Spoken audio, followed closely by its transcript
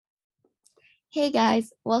Hey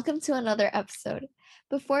guys, welcome to another episode.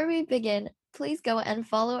 Before we begin, please go and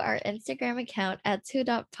follow our Instagram account at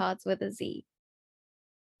 2.pods with a Z.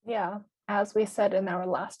 Yeah, as we said in our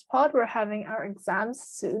last pod, we're having our exams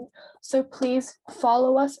soon. So please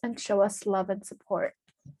follow us and show us love and support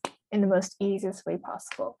in the most easiest way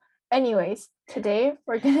possible. Anyways, today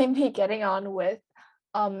we're going to be getting on with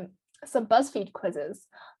some BuzzFeed quizzes.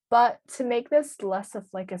 But to make this less of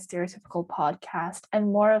like a stereotypical podcast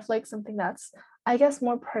and more of like something that's, I guess,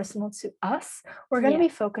 more personal to us, we're going to be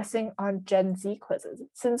focusing on Gen Z quizzes.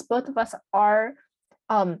 Since both of us are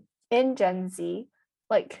in Gen Z,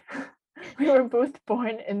 like we were both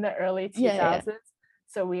born in the early 2000s.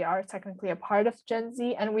 So we are technically a part of Gen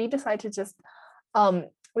Z, and we decided to just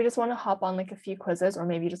we just want to hop on like a few quizzes, or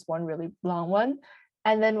maybe just one really long one,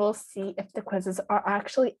 and then we'll see if the quizzes are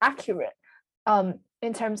actually accurate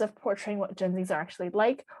in terms of portraying what Gen Zs are actually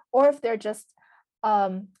like, or if they're just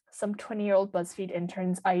some 20-year-old BuzzFeed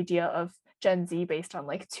intern's idea of Gen Z based on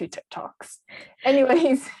like 2 TikToks.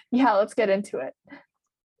 Anyways, yeah, let's get into it.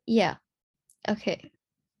 Yeah. Okay.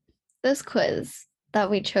 This quiz that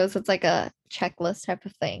we chose, it's like a checklist type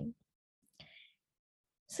of thing.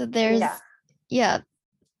 So there's,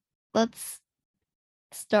 let's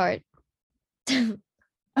start.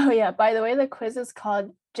 Oh yeah, by the way, the quiz is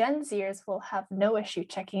called Gen Zers will have no issue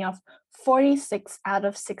checking off 46 out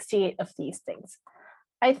of 68 of these things.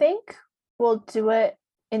 I think we'll do it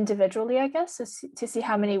individually, I guess, to see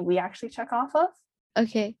how many we actually check off of.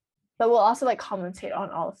 Okay. But we'll also like commentate on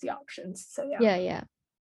all of the options. So yeah. Yeah.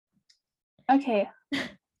 Okay.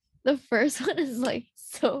 The first one is like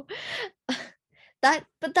so that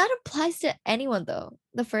applies to anyone though.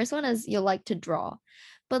 The first one is you like to draw.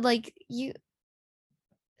 But like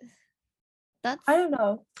that's I don't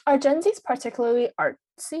know. Are Gen Zs particularly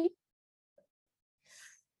artsy?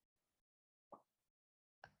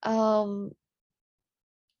 I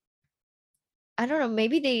don't know,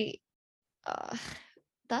 maybe they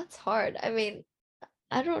that's hard. I mean,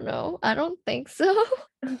 I don't know. I don't think so.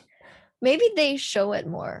 Maybe they show it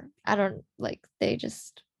more. I don't like they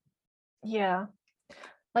just Yeah.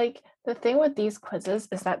 Like the thing with these quizzes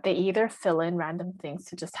is that they either fill in random things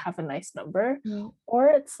to just have a nice number, or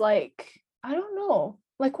it's like, I don't know.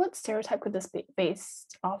 Like what stereotype could this be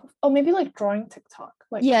based off of? Oh, maybe like drawing TikTok.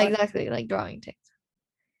 Like yeah, exactly. Like drawing TikTok.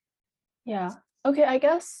 Yeah. Okay, I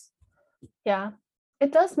guess. Yeah.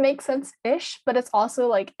 It does make sense-ish, but it's also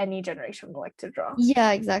like any generation would like to draw.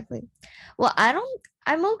 Yeah, exactly. Well,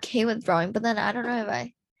 I'm okay with drawing, but then I don't know if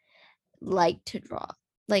I like to draw.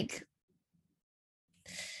 Like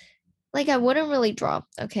I wouldn't really draw.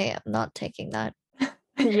 Okay, I'm not taking that.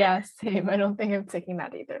 Yeah, same. I don't think I'm taking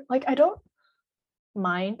that either. Like I don't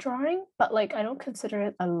mind drawing, but like I don't consider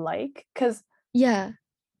it a like, because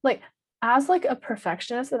like as like a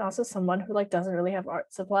perfectionist and also someone who like doesn't really have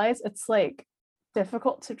art supplies, it's like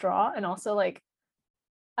difficult to draw, and also like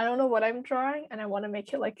I don't know what I'm drawing and I want to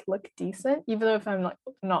make it like look decent, even though if I'm like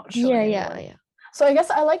not showing anyone. Yeah. So I guess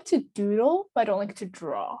I like to doodle, but I don't like to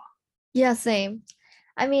draw. Yeah, same.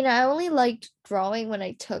 I mean, I only liked drawing when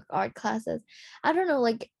I took art classes. I don't know,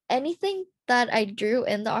 like anything that I drew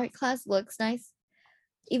in the art class looks nice,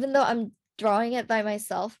 even though I'm drawing it by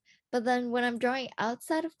myself. But then when I'm drawing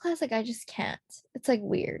outside of class, like I just can't. It's like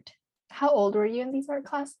weird. How old were you in these art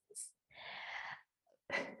classes?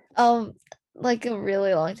 Like a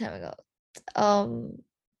really long time ago.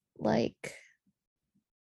 Like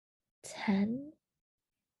 10.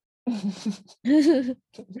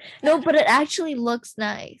 No, but it actually looks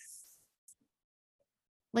nice.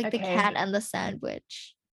 Like the cat and the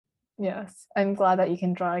sandwich. Yes, I'm glad that you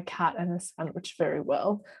can draw a cat and a sandwich very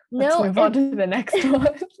well. Let's move on to the next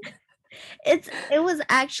one. It was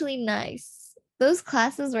actually nice. Those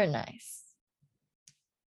classes were nice.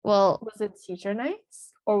 Well, was the teacher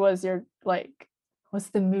nice, or was your was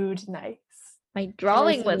the mood nice? My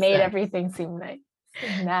drawing was made nice. Everything seem nice.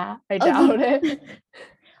 Nah, I doubt it.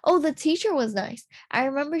 Oh, the teacher was nice. I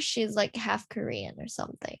remember she's like half Korean or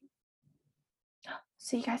something.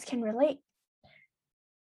 So you guys can relate.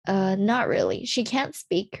 Not really. She can't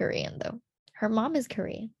speak Korean though. Her mom is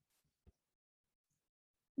Korean.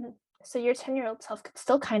 So your 10-year-old self could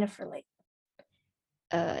still kind of relate.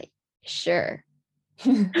 Sure.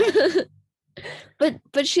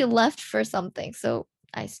 but she left for something, so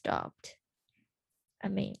I stopped. I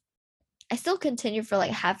mean, I still continued for like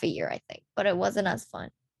half a year, I think, but it wasn't as fun.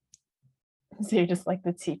 So you're just like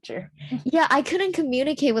the teacher. Yeah, I couldn't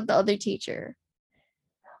communicate with the other teacher.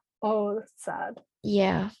 Oh, that's sad.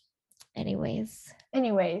 Yeah. Anyways,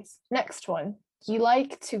 next one. You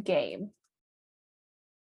like to game.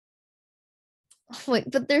 Wait,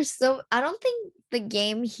 but I don't think the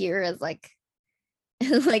game here is like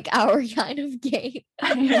like our kind of game.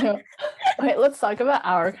 I know. Wait, let's talk about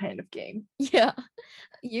our kind of game. Yeah,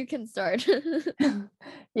 you can start.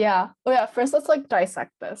 Yeah. Oh yeah, first let's like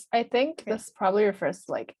dissect this. I think Okay. this probably refers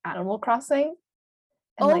to like Animal Crossing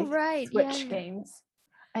and Oh, like right. Yeah, Switch yeah. games.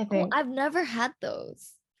 I Oh, think. I've never had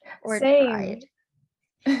those or Same.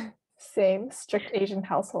 tried. Same. Strict Asian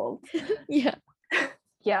household. Yeah.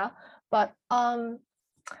 Yeah. But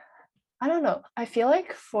I don't know. I feel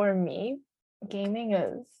like for me, gaming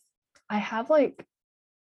is I have like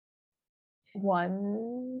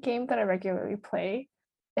one game that I regularly play.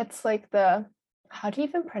 It's like the how do you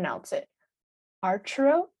even pronounce it?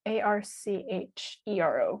 Archero,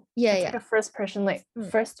 Archero. Yeah, It's like yeah. a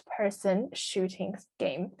Mm. first person shooting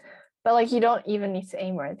game. But like you don't even need to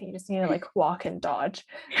aim or anything, you just need to like walk and dodge.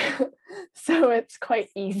 So it's quite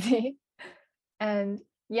easy. And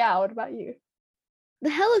yeah, what about you? The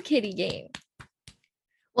Hello Kitty game.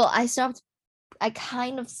 Well, I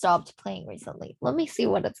kind of stopped playing recently. Let me see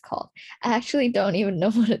what it's called. I actually don't even know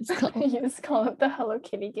what it's called. You just call it the Hello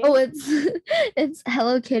Kitty game. Oh, it's it's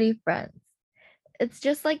Hello Kitty Friends. It's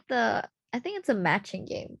just like I think it's a matching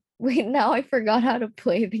game. Wait, now I forgot how to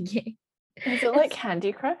play the game. Is it like It's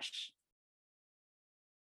Candy Crush?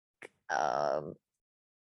 um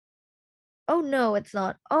oh no, it's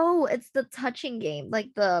not. Oh, it's the touching game. Like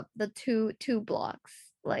the two blocks.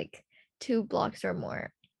 Like two blocks or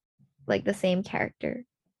more. Like the same character.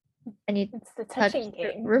 And you It's the touch touching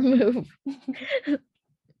game. remove.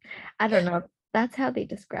 I don't know. That's how they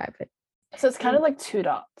describe it. So it's kind of like two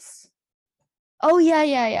dots. Oh yeah,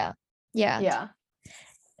 yeah, yeah. Yeah. Yeah.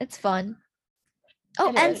 It's fun. Oh,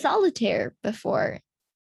 It and is. solitaire before.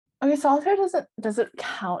 Okay, solitaire does it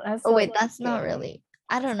count as Oh a wait, like, that's not game? really.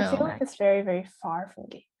 I don't I feel know. like it's very, very far from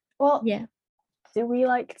game. Well, Yeah. do we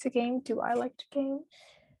like to game? Do I like to game?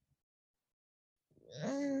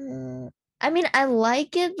 I mean, I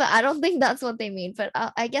like it, but I don't think that's what they mean. But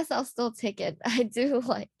I guess I'll still take it. I do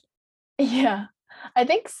like. Yeah, I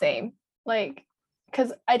think same. Like,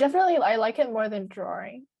 because I like it more than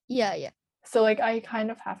drawing. Yeah, yeah. So like I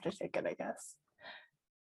kind of have to take it, I guess.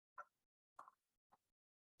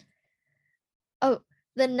 Oh,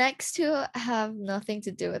 the next two have nothing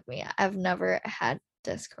to do with me. I've never had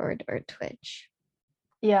Discord or Twitch.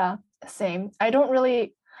 Yeah, same. I don't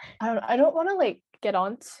want to like get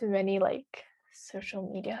on too many like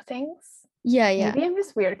social media things. Yeah, yeah. Maybe I'm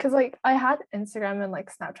just weird because like I had Instagram and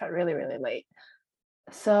like Snapchat really, really late.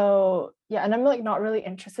 So yeah, and I'm like not really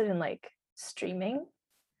interested in like streaming.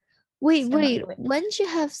 Wait, So I'm not wait. really When did you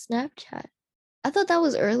have Snapchat? I thought that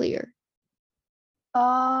was earlier.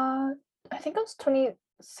 I think it was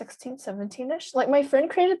 2016, 17-ish. Like my friend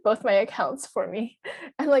created both my accounts for me.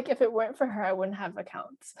 And like if it weren't for her, I wouldn't have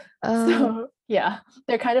accounts. Oh, So yeah,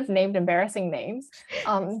 they're kind of named embarrassing names.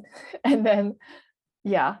 And then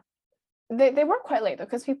yeah. They were quite late though,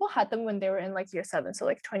 because people had them when they were in like year 7, so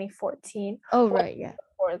like 2014 oh, or right, yeah.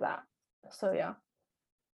 before that. So yeah.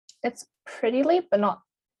 It's pretty late, but not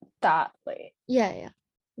that late. Yeah,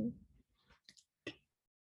 yeah.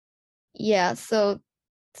 Yeah, so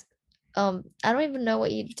I don't even know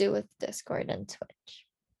what you do with Discord and Twitch.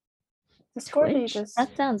 Discord, you Twitch? just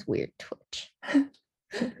That sounds weird, Twitch.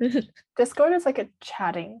 Discord is like a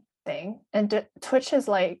chatting thing, and Twitch is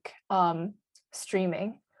like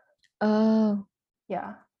streaming. Oh,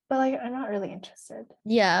 Yeah, but like I'm not really interested.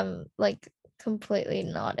 yeah, I'm like completely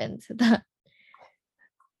not into that.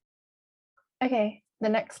 Okay, the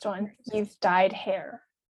next one. You've dyed hair.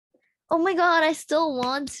 Oh my god, I still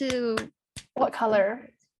want to. What color?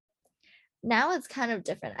 Now it's kind of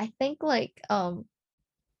different. I think like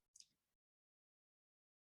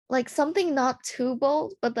something not too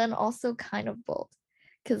bold, but then also kind of bold.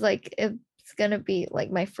 Cause like it's gonna be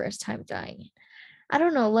like my first time dyeing it. I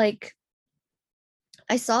don't know, like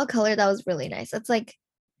I saw a color that was really nice. It's like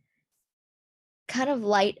kind of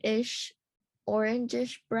lightish,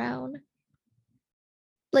 orangish brown.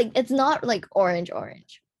 Like it's not like orange.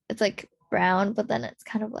 It's like brown, but then it's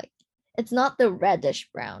kind of like it's not the reddish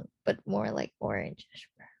brown, but more like orangish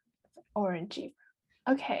brown. Orangey.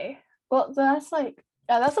 Okay. Well, that's like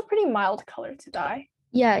yeah, that's a pretty mild color to dye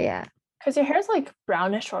Yeah, yeah. because your hair is like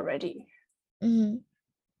brownish already. Hmm.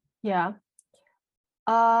 Yeah.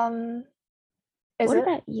 Is What it?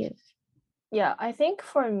 about you? Yeah, I think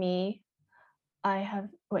for me, I have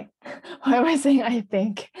wait. Why am I saying I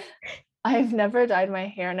think? I've never dyed my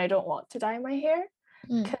hair and I don't want to dye my hair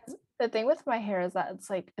Mm. because the thing with my hair is that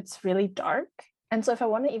it's really dark. And so if I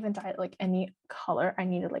want to even dye it like any color, I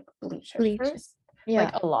need to like bleach it Bleach. first, Yeah.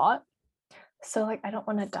 like a lot. So like I don't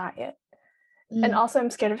want to dye it. And Mm. also I'm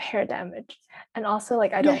scared of hair damage. And also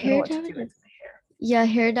like I Yeah, don't know hair what to do damage with is my hair. yeah,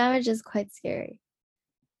 hair damage is quite scary.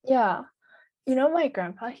 Yeah. You know, my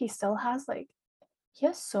grandpa, he still has like, he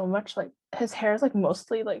has so much like, his hair is like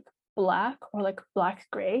mostly like black or like black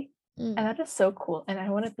gray. And Mm. that is so cool. And I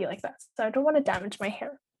want to be like that. So I don't want to damage my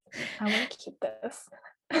hair. I want to keep this.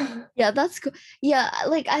 Yeah, that's cool. Yeah,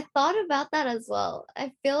 like I thought about that as well.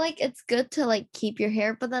 I feel like it's good to like keep your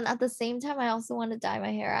hair, but then at the same time, I also want to dye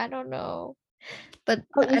my hair. I don't know. But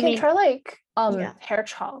Oh, you I can mean, try like yeah. hair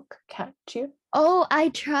chalk, can't you? Oh, I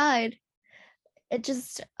tried. It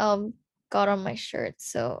just got on my shirt,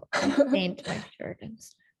 so I stained my shirt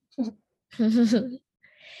instead.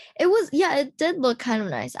 It was, yeah, it did look kind of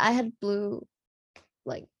nice. I had blue,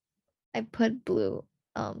 like I put blue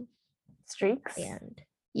Streaks. and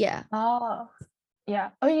yeah. Oh, yeah.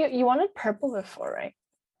 Oh, you wanted purple before, right?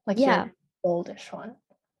 Like Yeah. your goldish one.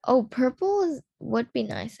 Oh, purple is would be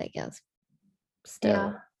nice, I guess. Yeah.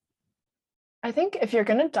 Still. I think if you're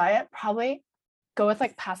gonna dye it, probably go with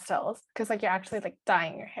like pastels because like you're actually like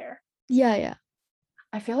dyeing your hair. Yeah, yeah.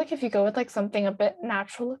 I feel like if you go with like something a bit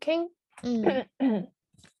natural looking, Mm.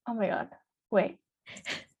 oh my god, wait,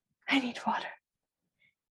 I need water.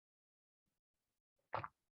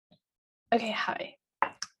 Okay, hi.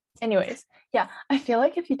 Anyways, yeah, I feel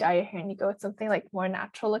like if you dye your hair and you go with something like more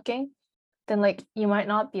natural looking, then like you might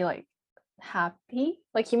not be like happy.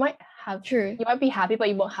 Like True. you might be happy, but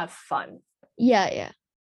you won't have fun. Yeah, yeah.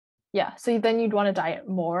 Yeah. So then you'd want to dye it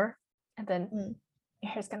more, and then Mm.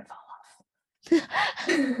 your hair's gonna fall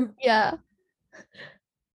off. Yeah.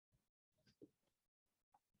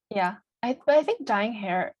 Yeah. But I think dyeing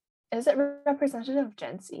hair, is it representative of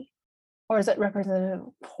Gen Z? Or is it representative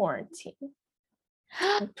of quarantine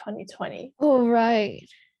in 2020? Oh, right.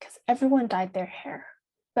 Because everyone dyed their hair.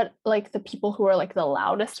 But like the people who are like the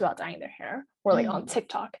loudest about dyeing their hair were like on Mm.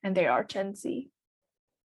 TikTok and they are Gen Z.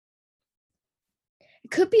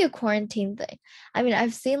 It could be a quarantine thing. I mean,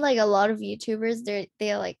 I've seen like a lot of YouTubers,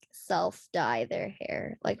 they like self dye their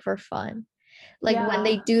hair like for fun. Like when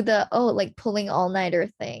they Yeah. do the like pulling all-nighter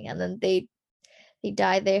thing and then they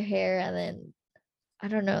dye their hair and then I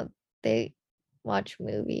don't know, they watch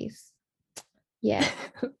movies. Yeah.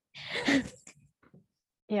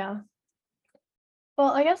 Yeah.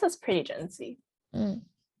 Well, I guess that's pretty Gen Z. Mm.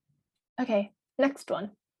 Okay, next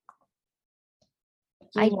one.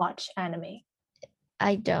 You I watch anime.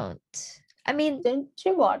 I don't. I mean, Didn't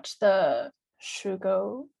you watch the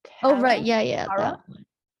Shugo oh right, Kara? yeah, yeah, that Kara? one.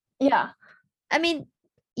 Yeah. I mean,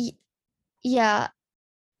 yeah,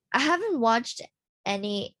 I haven't watched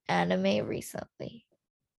any anime recently.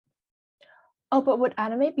 Oh, but would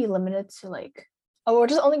anime be limited to like? Oh, we're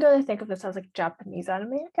just only going to think of this as like Japanese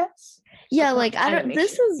anime, I guess. Yeah, Like like not I don't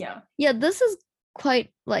this animation. is Yeah. yeah, this is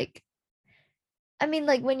quite like I mean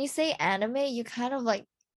like when you say anime, you kind of like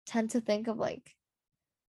tend to think of like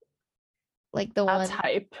the That's one.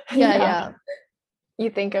 hype. Yeah, Yeah. yeah. You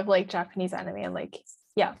think of like Japanese anime and like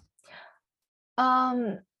yeah.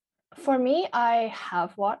 Um for me, I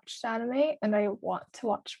have watched anime and I want to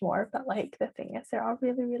watch more, but like the thing is they're all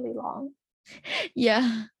really, really long.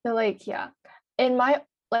 Yeah. So like yeah. In my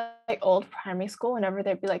like old primary school, whenever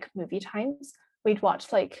there'd be like movie times, we'd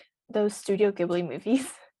watch like those Studio Ghibli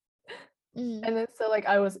movies. Mm. And then so like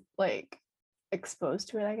I was like exposed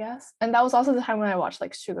to it, I guess. And that was also the time when I watched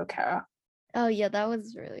like Shugo Kara. Oh yeah, that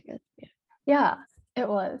was really good. Yeah. Yeah, it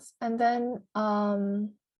was. And then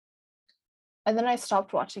I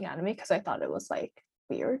stopped watching anime because I thought it was like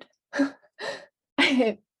weird.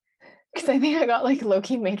 Because I think I got like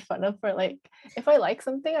low-key made fun of for like if I like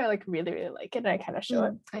something, I like really, really like it and I kind of show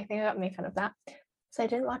it. Mm. I think I got made fun of that. So I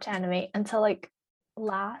didn't watch anime until like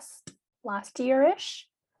last year-ish.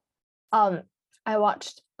 Um, I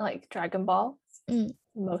watched like Dragon Ball, Mm.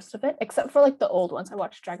 most of it, except for like the old ones. I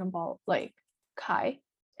watched Dragon Ball like Kai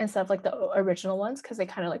instead of like the original ones because they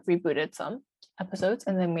kind of like rebooted some episodes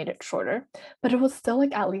and then made it shorter. But it was still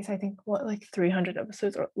like at least I think what like 300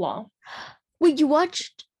 episodes or long. Wait, you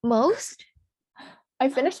watched most? I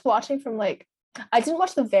finished watching from like I didn't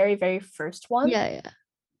watch the very very first one, Yeah, yeah.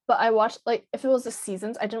 but I watched like if it was the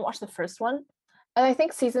seasons, I didn't watch the first one. And I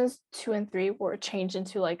think seasons 2 and 3 were changed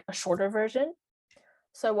into like a shorter version.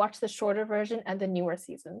 So I watched the shorter version and the newer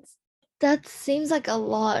seasons. That seems like a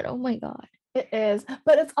lot. Oh my God. It is,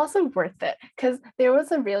 but it's also worth it because there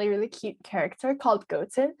was a really, really cute character called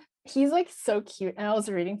Goten. He's like so cute, and I was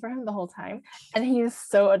reading for him the whole time, and he's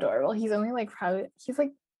so adorable. He's only like probably he's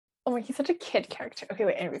like, oh my, he's such a kid character. Okay,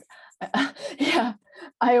 wait, anyways, yeah,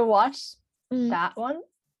 I watched Mm. that one,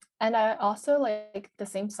 and I also like the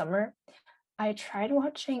same summer, I tried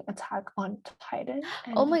watching Attack on Titan,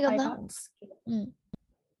 Oh and my God, I that got one. Mm.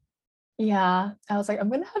 yeah, I was like, I'm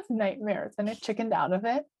gonna have nightmares, and I chickened out of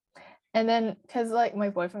it. And then because like my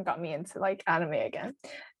boyfriend got me into like anime again.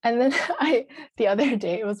 And then I the other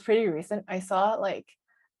day, it was pretty recent, I saw like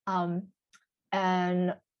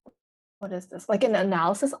an what is this? Like an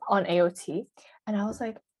analysis on AOT. And I was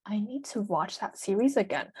like, I need to watch that series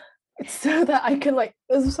again. It's so that I could like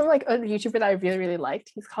it was some like a YouTuber that I really, really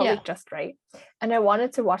liked. He's called Yeah. like Just Right. And I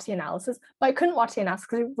wanted to watch the analysis, but I couldn't watch the analysis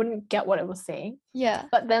because I wouldn't get what it was saying. Yeah.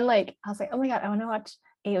 But then like I was like, oh my god, I want to watch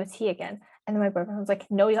AOT again. And then my boyfriend was like,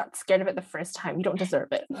 no, you got scared of it the first time. You don't deserve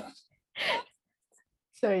it.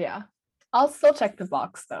 So yeah. I'll still check the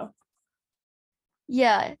box though.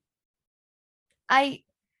 Yeah.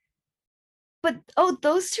 But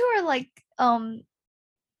those two are like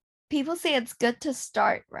people say it's good to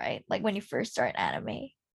start, right? Like when you first start anime.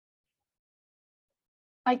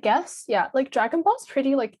 I guess, yeah. Like Dragon Ball's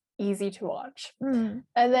pretty like easy to watch. Mm.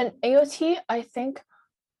 And then AOT, I think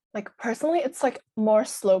like personally it's like more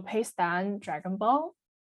slow paced than Dragon Ball.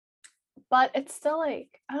 But it's still like,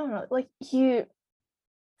 I don't know, like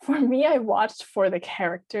for me, I watched for the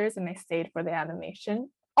characters and I stayed for the animation.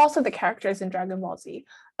 Also the characters in Dragon Ball Z,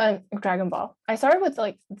 Dragon Ball. I started with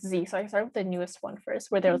like Z, so I started with the newest one first,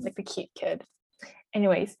 where there was like the cute kid.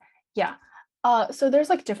 Anyways, yeah. So there's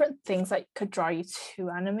like different things that could draw you to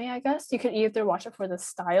anime, I guess. You could either watch it for the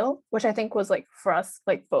style, which I think was like for us,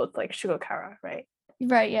 like both like Shugokara, right?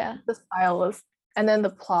 Right, yeah. The style was, and then the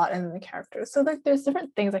plot and then the characters. So like there's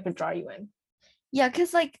different things that could draw you in. Yeah,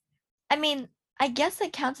 because like I mean, I guess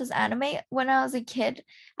it counts as anime. When I was a kid,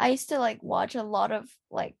 I used to like watch a lot of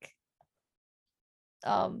like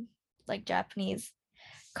Japanese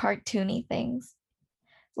cartoony things.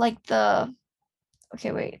 Like the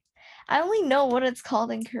okay, wait. I only know what it's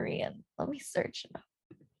called in Korean. Let me search it up.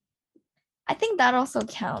 I think that also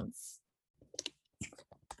counts.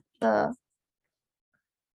 The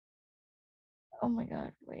oh my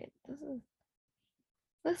god, wait,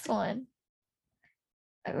 this one.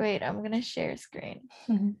 Wait, I'm gonna share screen.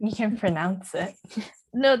 You can pronounce it.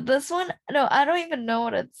 No, this one. No, I don't even know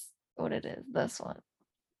what it is. This one.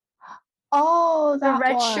 Oh, The that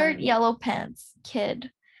red one. shirt, yellow pants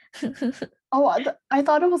kid. Oh, I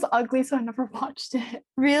thought it was ugly, so I never watched it.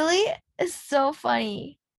 Really? It's so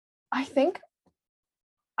funny. I think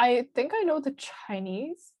I know the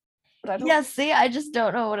Chinese, but I don't. Yeah, see, I just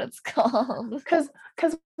don't know what it's called. Because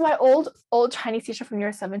my old Chinese teacher from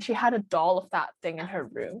year 7, she had a doll of that thing in her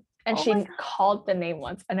room, and Oh she my God. called the name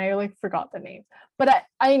once, and I like forgot the name, but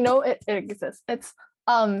I know it exists. It's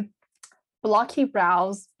blocky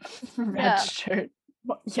brows, red Yeah. shirt,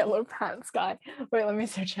 yellow pants guy. Wait, let me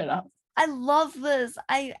search it up. I love this.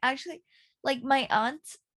 I actually like my aunt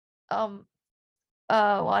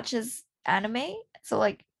watches anime. So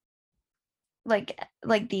like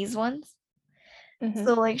these ones. Mhm.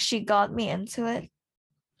 So like she got me into it.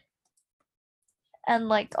 And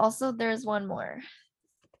like also there's one more.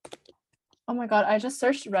 Oh my god, I just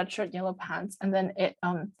searched red shirt, yellow pants, and then it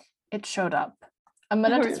showed up. I'm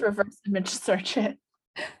gonna just reverse image search it,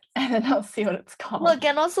 and then I'll see what it's called. Look,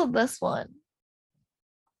 and also this one.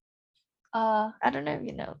 I don't know if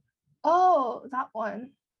you know. Oh, that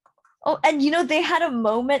one. Oh, and you know they had a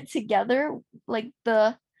moment together, like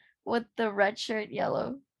with the red shirt,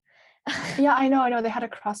 yellow. Yeah, I know. They had a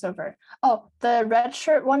crossover. Oh, the red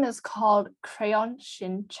shirt one is called Crayon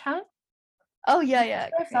Shin-chan. Oh yeah, yeah.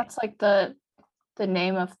 If that's like the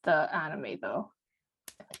name of the anime though.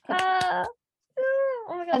 Oh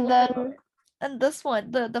my god. And then and this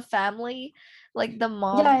one, the family, like the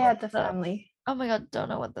mom. yeah, the family. Oh my god, don't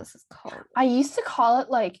know what this is called. I used to call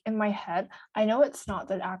it like in my head. I know it's not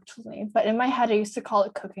the actual name, but in my head I used to call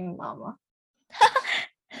it Cooking Mama.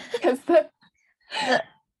 Because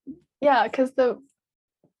because the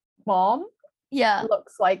mom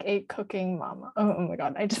looks like a cooking mama. Oh my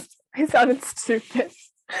god, I sounded stupid.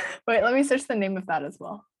 Wait, let me search the name of that as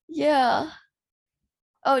well. Yeah.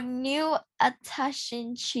 Oh, New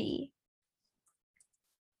Atashinchi.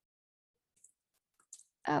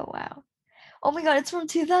 Oh wow. Oh my god, it's from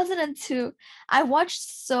 2002. I watched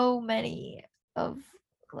so many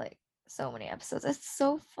episodes. It's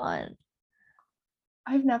so fun.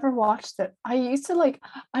 I've never watched it. I used to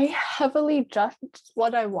I heavily judged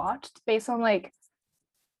what I watched based on like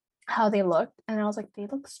how they looked, and I was like, they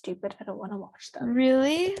look stupid. I don't want to watch them.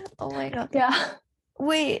 Really? Oh my god. Yeah.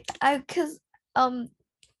 Wait, cause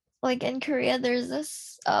like in Korea there's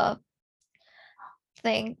this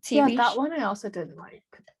thing TV. Yeah, that one I also didn't like.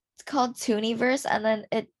 It's called Tooniverse, and then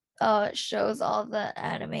it shows all the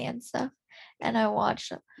anime and stuff. And I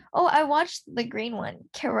watched I watched the green one,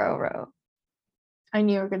 Keroro. I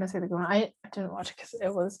knew you were gonna say the green one. I didn't watch it because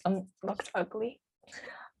it was looked ugly.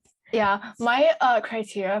 Yeah, my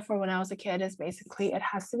criteria for when I was a kid is basically it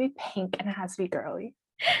has to be pink and it has to be girly.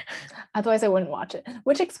 Otherwise, I wouldn't watch it.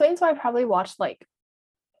 Which explains why I probably watched like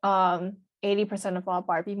 80% of all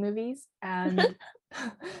Barbie movies. And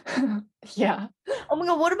yeah. Oh my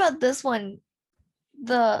god, what about this one?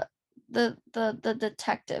 The the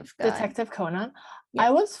detective guy. Detective Conan.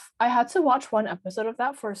 Yeah. I had to watch one episode of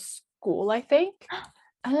that for school, I think.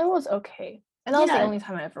 And it was okay. And that was the Yeah, only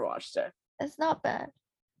time I ever watched it. it's not bad.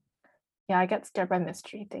 Yeah, I get scared by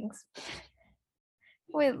mystery things.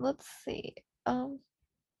 Wait, let's see. Oh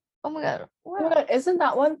my god, Oh my god, isn't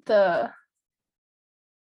that one the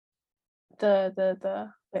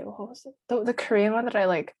wait, what was it? The Korean one that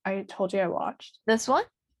I told you I watched. This one?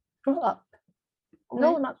 Grow up.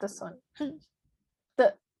 No, not this one.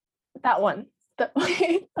 The that one. The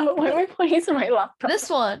why am I pointing to my laptop? This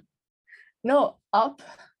one. No, up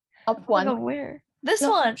Oh my one. god, where? This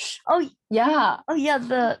No. one. Oh Yeah. yeah,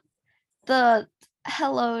 the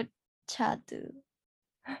hello Chadu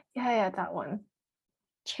Yeah, that one.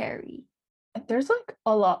 cherry. There's like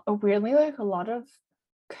weirdly like a lot of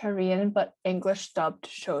Korean but English dubbed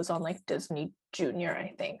shows on like Disney Junior,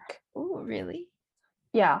 I think. Oh, really?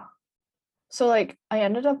 Yeah. So like I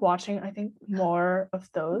ended up watching I think more of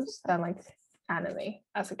those than like anime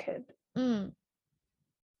as a kid. Mm.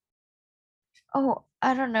 Oh,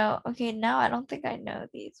 I don't know. Okay, now I don't think I know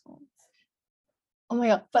these ones. Oh my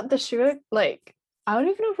god, but the sugar like I don't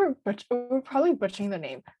even know if we're probably butchering the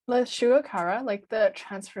name. The Shugakara, like the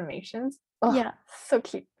transformations. Oh, Yeah. so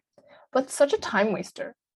cute. But such a time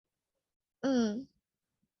waster. Mm.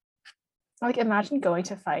 Like imagine going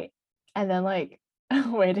to fight and then like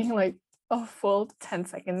waiting like a full 10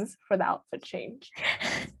 seconds for the outfit change.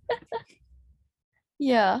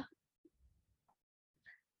 Yeah.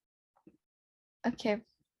 Okay.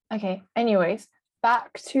 Okay, anyways,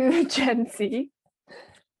 back to Gen Z.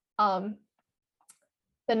 Um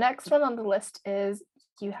the next one on the list is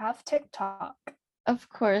you have TikTok. Of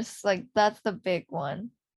course, like that's the big one.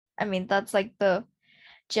 I mean, that's like the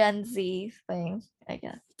Gen Z thing, I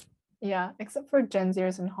guess. Yeah, except for Gen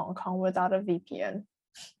Zers in Hong Kong without a VPN.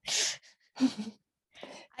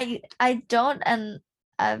 I don't, and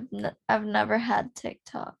I've never had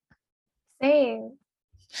TikTok. Same.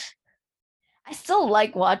 I still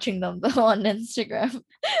like watching them though on Instagram.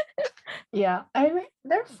 Yeah, I mean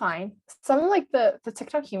they're fine. Some like the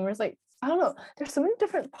TikTok humor is like I don't know. There's so many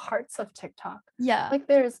different parts of TikTok. Yeah. Like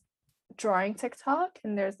there's drawing TikTok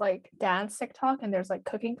and there's like dance TikTok and there's like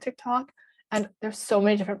cooking TikTok and there's so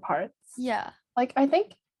many different parts. Yeah. Like I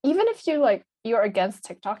think even if you're against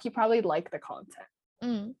TikTok, you probably like the content.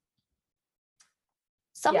 Mm.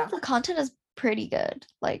 Some Yeah. of the content is pretty good.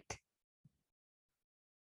 Like,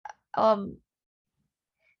 um,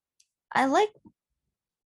 I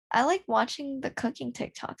like watching the cooking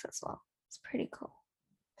TikToks as well. It's pretty cool.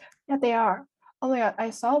 Yeah, they are. Oh my god, I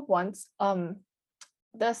saw once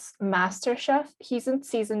this Master Chef, he's in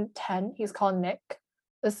season 10. He's called Nick.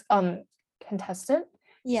 This contestant.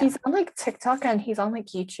 Yeah, He's on like TikTok and he's on like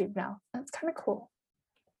YouTube now. That's kind of cool.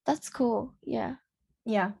 that's cool. Yeah.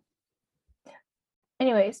 Yeah.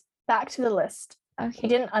 Anyways, back to the list.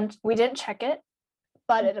 Okay. We didn't check it,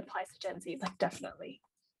 but it applies to Gen Z, like definitely.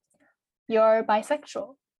 You're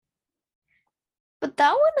bisexual. But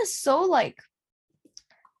that one is so like,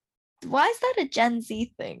 why is that a Gen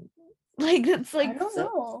Z thing? Like, it's like I don't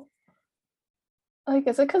know. Like,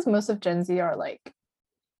 is it because most of Gen Z are like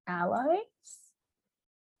allies?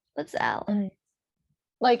 What's ally?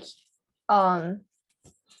 Like,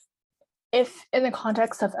 if in the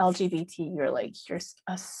context of LGBT, you're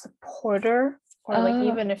a supporter, or like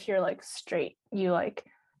even if you're like straight, you like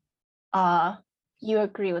you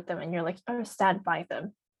agree with them and you're like or stand by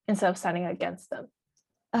them instead of standing against them.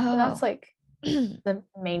 And that's like the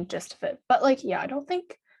main gist of it. But like, yeah, I don't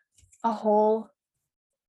think a whole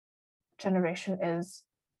generation is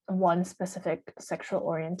one specific sexual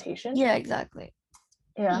orientation. Yeah, exactly.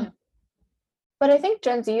 Yeah. But I think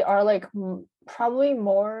Gen Z are like probably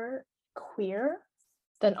more queer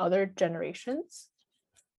than other generations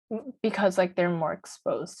because like they're more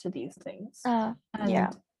exposed to these things. And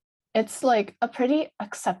yeah. It's like a pretty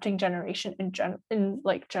accepting generation in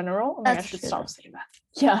like general. Oh my gosh, I should stop saying that.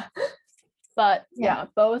 Yeah. But yeah,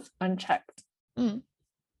 both unchecked.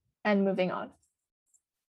 And moving on.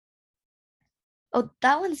 Oh,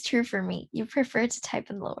 that one's true for me. You prefer to type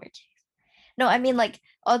in lowercase. No, I mean like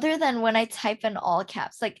other than when I type in all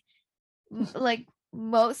caps, like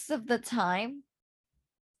most of the time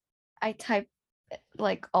I type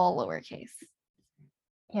like all lowercase.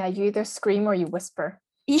 Yeah, you either scream or you whisper.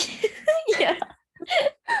 Yeah.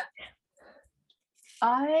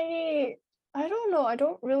 I I don't know. I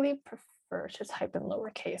don't really prefer to type in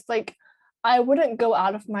lowercase. Like, I wouldn't go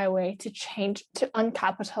out of my way to change to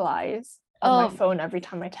uncapitalize on my Oh, phone every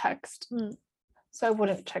time I text. mm. So I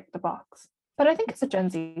wouldn't check the box. But I think it's a Gen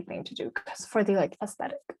Z thing to do because for the like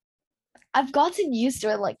aesthetic. I've gotten used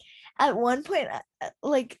to it. Like at one point,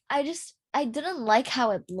 like I didn't like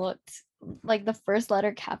how it looked, like the first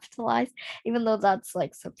letter capitalized, even though that's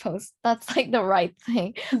like the right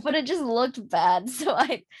thing, but it just looked bad. So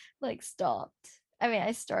I like stopped. I mean,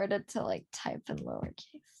 I started to like type in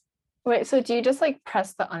lowercase. Wait, so do you just like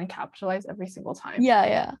press the uncapitalize every single time? Yeah,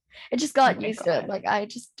 yeah. I just Oh got my used to it. God. Like I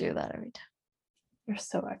just do that every time. You're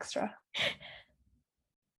so extra.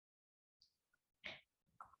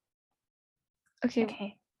 Okay,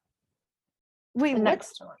 Okay. wait, The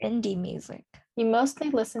what's next one. indie music? You mostly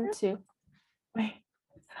listen to. Wait,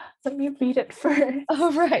 let me read it first.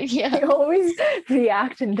 Oh, right, I yeah. always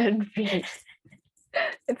react and then read.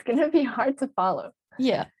 It's gonna be hard to follow.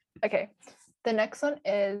 Yeah. Okay. The next one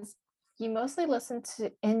is you mostly listen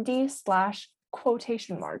to indie slash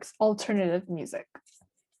quotation marks alternative music.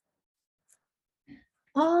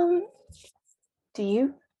 Do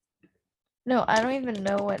you? No, I don't even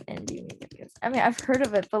know what indie music is. I mean, I've heard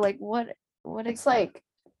of it, but like what It's exactly? like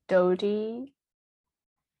Dodie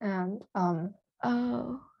and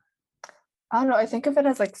Oh. I don't know, I think of it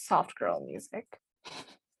as like soft girl music.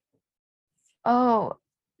 Oh.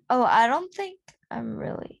 Oh, I don't think I'm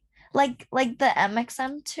really like the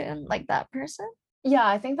MXM tune, like that person. Yeah,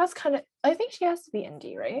 I think that's kind of I think she has to be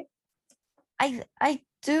indie, right? I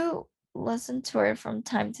do listen to her from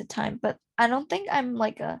time to time, but I don't think I'm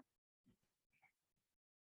like a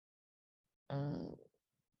mm,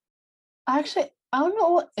 Actually, I don't know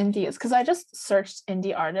what indie is because I just searched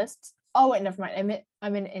indie artists. Oh wait, never mind.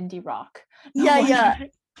 I'm in indie rock. No yeah, yeah. wonder.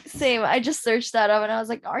 Same. I just searched that up and I was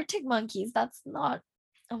like, Arctic Monkeys, that's not.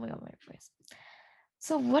 Oh my god, my voice.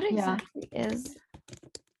 So what Yeah. exactly is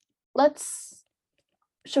Let's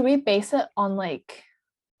should we base it on like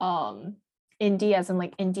um indie as in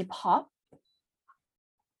like indie pop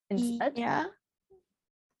instead? yeah?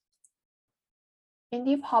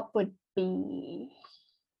 Indie pop would be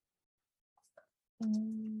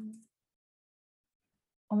mm,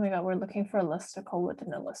 oh my god, we're looking for a listicle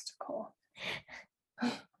within a listicle.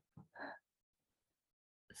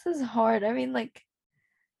 This is hard. I mean, like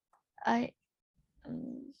I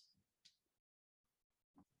um,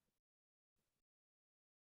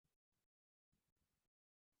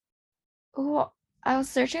 oh, I was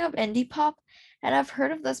searching up indie pop and I've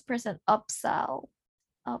heard of this person, Upsell.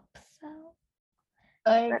 Upsell?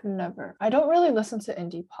 I don't really listen to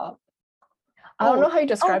indie pop. I don't Oh, know how you oh,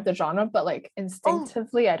 describe the genre, but like oh,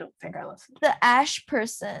 instinctively, I don't think I listen. the Ash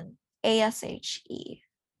person, ASHE.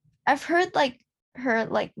 I've heard like her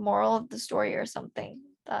like moral of the story or something.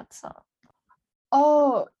 That's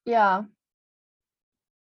Oh yeah,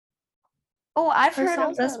 oh, I've her heard of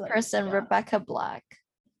songs are this like person, yeah. Rebecca Black,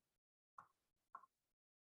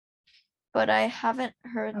 but I haven't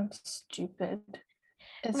heard I'm stupid.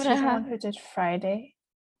 Is but she I the one have who did Friday?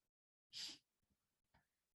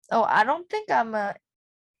 oh, I don't think I'm a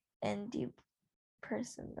indie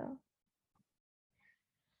person though.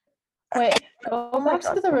 Wait, go Oh my back to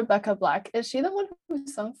god. the Rebecca Black. Is she the one who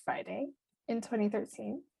sung Friday in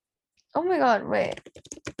 2013? Oh my god, wait.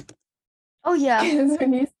 Oh yeah. Because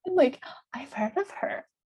when you said like I've heard of her,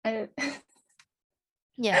 and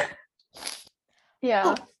Yeah. yeah.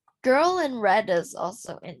 Oh, Girl in Red is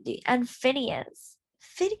also indie. And Phineas.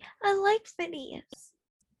 I like Phineas.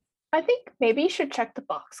 I think maybe you should check the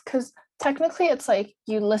box because technically it's like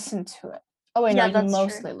you listen to it. Oh wait, no, Yeah, you that's true.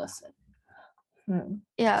 mostly listen. Hmm.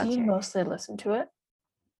 Yeah, Do you okay. mostly listen to it?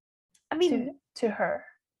 I mean, To her?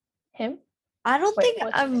 Him? I don't Wait, think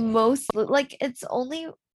what's his I'm name? mostly like it's only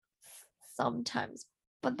sometimes,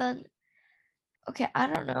 but then okay, I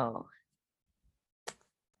don't know.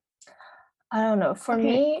 I don't know. For Okay,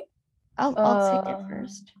 me, I'll take it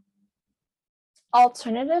first.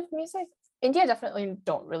 alternative music, India definitely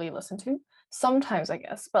don't really listen to. Sometimes I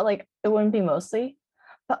guess, but like it wouldn't be mostly.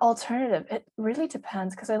 But alternative, it really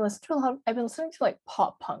depends because I listen to a lot. I've been listening to like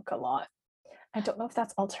pop punk a lot. I don't know if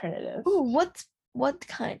that's alternative. Ooh, what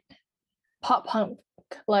kind? Pop punk,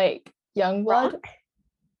 like Youngblood, Rock?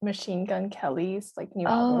 Machine Gun Kelly's like new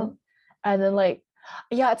Oh, album, and then like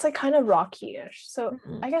yeah, it's like kind of rocky-ish. So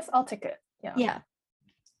mhm. I guess I'll take it. Yeah. Yeah.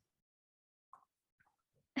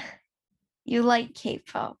 You like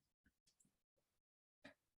K-pop.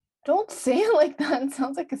 Don't say it like that. It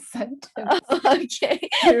sounds like a sentence. Okay.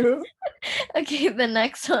 Too. Okay, the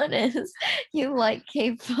next one is you like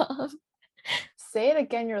K-pop. Say it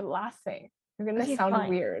again. You're laughing. You're gonna Okay, sound fine.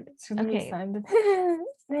 weird. It's gonna be Okay. sound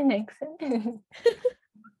the next one.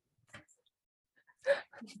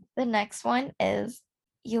 The next one is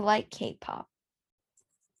you like K-pop.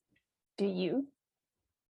 Do you?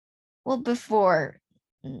 Well, before,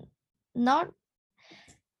 not,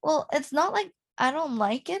 well, it's not like I don't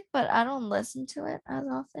like it, but I don't listen to it as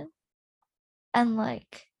often. And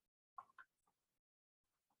like,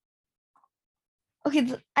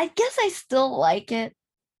 okay, I guess I still like it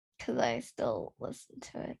because I still listen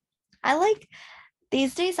to it. I like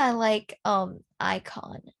these days I like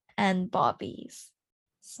Icon and Bobby's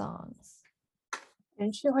songs.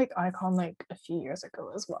 Didn't you like Icon like a few years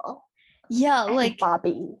ago as well? Yeah, And like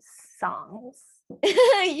Bobby's songs.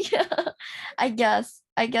 yeah. I guess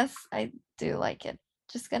I do like it.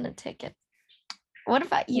 Just gonna take it. What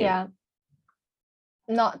about you? Yeah.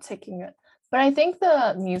 Not taking it. But I think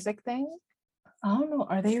the music thing, I don't know,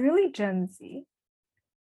 are they really Gen Z?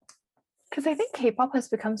 Because I think K-pop has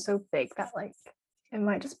become so big that like it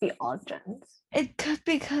might just be all gens. It could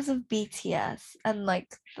be because of BTS and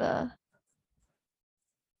like the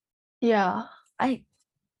Yeah.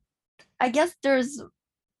 I guess there's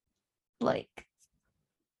like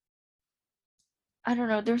I don't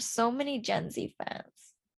know, there's so many Gen Z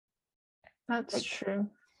fans. That's Like true.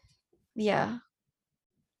 yeah.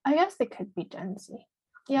 I guess they could be Gen Z.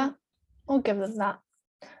 Yeah, we'll give them that.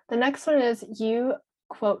 The next one is you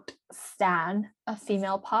quote stan a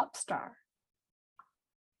female pop star.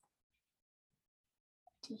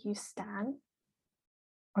 Do you stan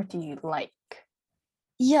or do you like?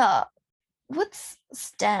 Yeah. What's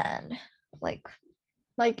Stan? Like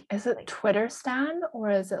Like, is it Twitter stan or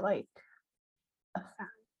is it like a fan?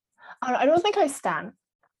 I don't think I stan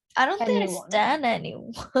I don't think I anyone. stan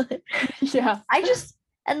anyone. Yeah. I just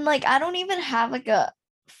and like I don't even have like a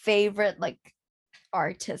favorite like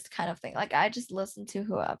artist kind of thing. Like I just listen to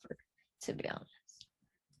whoever, to be honest.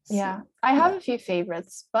 Yeah. So, I have yeah. a few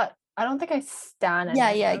favorites, but I don't think I stan any Yeah,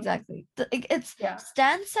 of yeah, them. exactly. It's Yeah.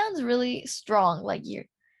 Stan sounds really strong. Like you're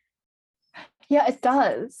Yeah, it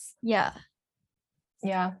does. yeah,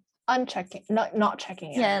 Yeah. Unchecking, not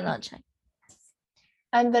checking it. I yeah, mean. not check.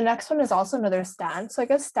 And the next one is also another stan. So I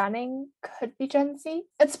guess stanning could be Gen Z.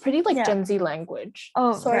 It's pretty like Yeah. Gen Z language.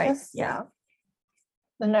 Oh, So right. I guess, yeah.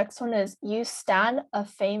 The next one is you stan a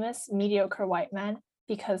famous mediocre white man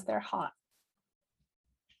because they're hot.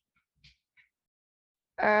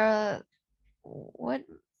 What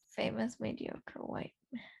famous mediocre white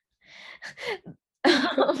man?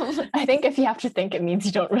 I think if you have to think, it means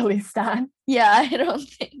you don't really stan. Yeah, I don't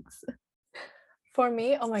think so. For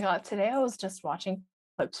me, oh my god, today I was just watching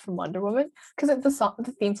clips from Wonder Woman because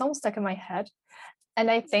the theme song stuck in my head.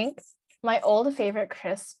 And I think my old favorite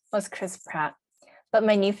Chris was Chris Pratt, but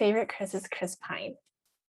my new favorite Chris is Chris Pine.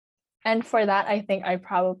 And for that, I think I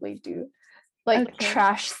probably do like Okay.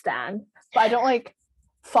 trash stan, but I don't like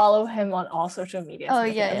follow him on all social media. Oh, So I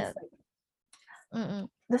think I'm yeah, just like, yeah.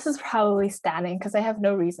 this is probably stanning because I have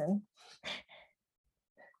no reason.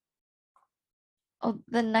 Oh,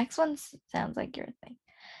 the next one sounds like your thing.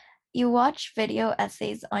 You watch video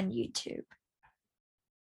essays on YouTube.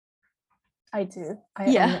 I do.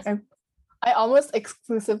 Yeah. I almost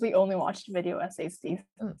exclusively only watch video essays these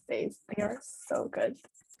Mm. days. They are so good.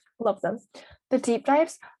 Love them. The deep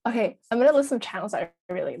dives. Okay, I'm gonna list some channels I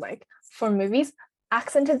really like. For movies,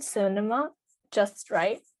 Accented Cinema, Just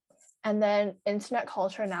Right, and then Internet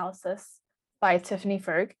Culture Analysis by Tiffany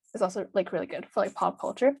Ferg is also like really good for like pop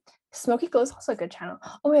culture. Smoky Glow is also a good channel.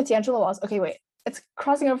 Oh yeah, D'Angelo Walls. Okay, wait, it's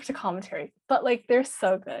crossing over to commentary, but like they're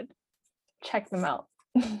so good. Check them out.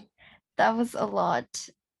 That was a lot.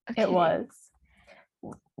 Okay. It was.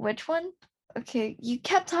 Which one? Okay, you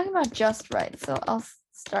kept talking about Just Right, so I'll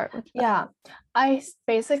start with that. Yeah, I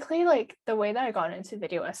basically like the way that I got into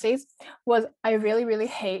video essays was I really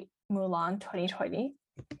hate Mulan 2020.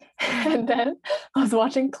 And then I was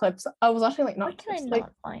watching clips. I was watching like Why not can I clips, like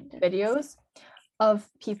not find it? videos of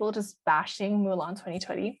people just bashing Mulan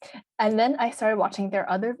 2020. And then I started watching their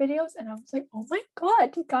other videos and I was like, oh my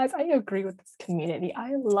God, you guys, I agree with this community.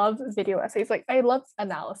 I love video essays. Like I love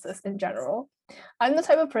analysis in general. I'm the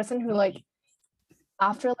type of person who like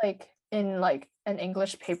after like in like an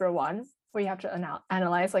English paper one where you have to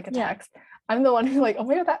analyze like a Yeah. text, I'm the one who like, oh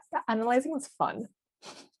my God, that analyzing was fun.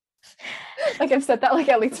 Like I've said that like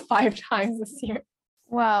at least 5 times this year.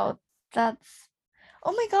 Wow, that's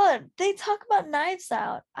oh my God, they talk about Knives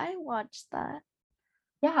Out. I watched that.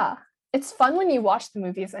 Yeah, it's fun when you watch the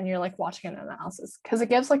movies and you're like watching an analysis because it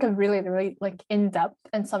gives like a really like in-depth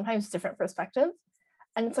and sometimes different perspective,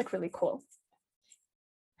 and it's like really cool.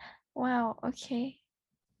 Wow, okay.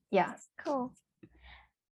 Yeah. Cool.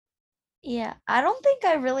 Yeah, I don't think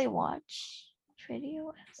I really watch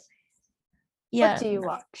Video essays. What Yeah, do you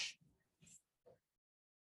watch?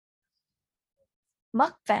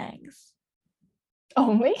 mukbangs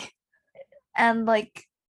Only? and like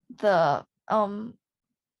the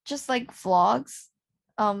just like vlogs,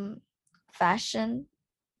 fashion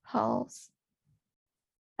hauls,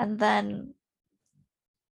 and then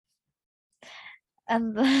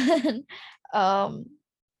um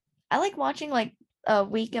I like watching like a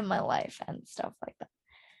week in my life and stuff like that.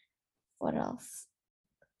 What else?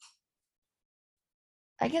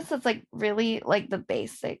 I guess it's like really like the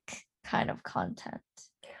basic kind of content.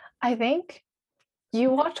 I think you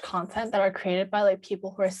watch content that are created by like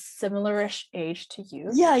people who are similar-ish age to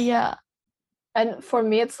you. Yeah. And for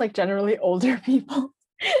me, it's like generally older people.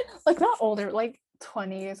 Like not older, like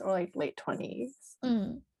 20s or like late 20s.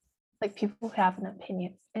 Mm, Like people who have an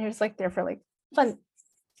opinion. And you're just like there for like fun,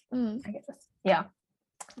 mm. I guess. Yeah.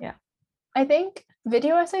 Yeah. I think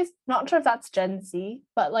video essays, not sure if that's Gen Z,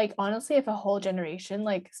 but like honestly, if a whole generation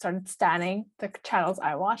like started standing the channels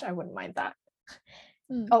I watch, I wouldn't mind that.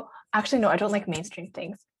 Mm. Oh, actually, no, I don't like mainstream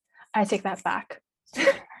things. I take that back.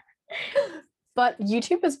 But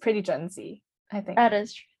YouTube is pretty Gen Z, I think. That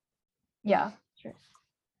is true. Yeah. True.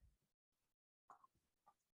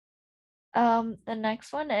 The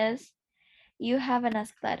next one is you have an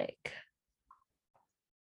aesthetic.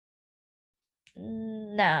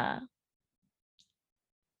 Nah.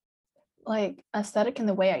 Like aesthetic in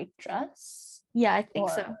the way I dress. Yeah, I think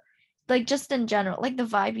so. Or Like just in general, like the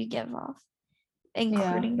vibe you give off,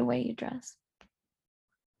 including the way you dress.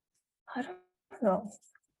 I don't know.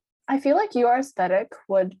 I feel like your aesthetic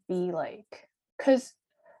would be like, because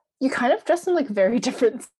you kind of dress in like very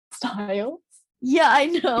different styles. Yeah, I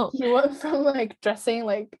know. You went from like dressing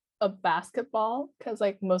like a basketball, because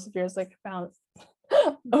like most of yours like found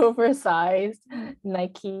oversized,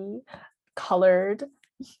 Nike, colored,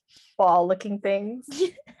 ball looking things,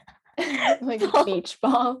 like beach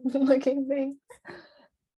ball looking things.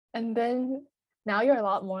 And then now you're a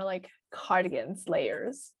lot more like cardigans,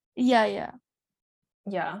 layers. Yeah.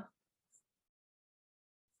 Yeah.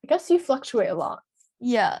 I guess you fluctuate a lot.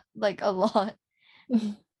 Yeah, like a lot.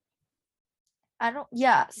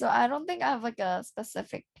 So I don't think I have like a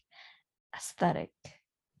specific aesthetic.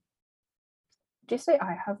 Did you say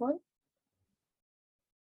I have one?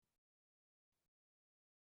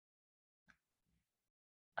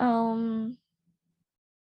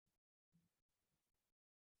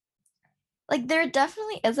 Like there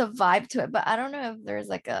definitely is a vibe to it, but I don't know if there's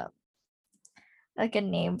like a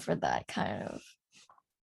name for that kind of.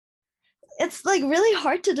 It's like really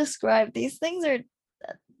hard to describe. These things are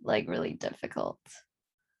like really difficult.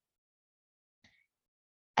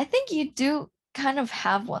 I think you do kind of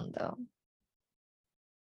have one though.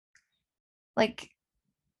 Like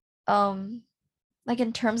like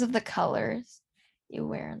in terms of the colors you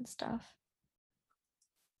wear and stuff.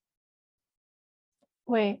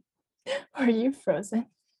 Wait, are you frozen?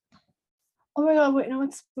 Oh my god, wait, no,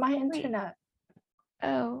 it's my Wait. internet.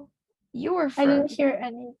 Oh, you were I didn't frozen. hear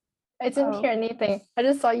any. I didn't hear anything. I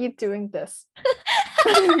just saw you doing this.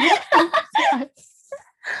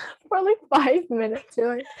 For like 5 minutes.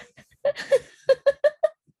 You're like,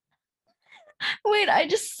 Wait, I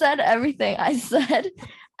just said everything. I said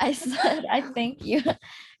I think you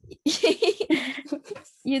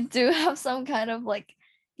you do have some kind of like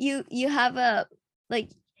you have a like,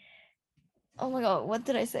 oh my god, what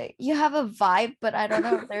did I say? You have a vibe, but I don't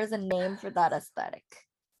know if there's a name for that aesthetic.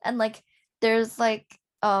 And like there's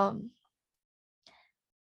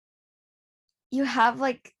you have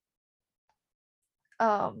like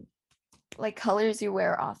colors you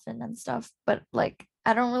wear often and stuff, but like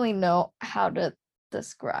I don't really know how to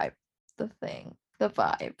describe the thing, the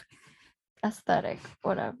vibe, aesthetic,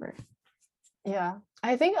 whatever. yeah.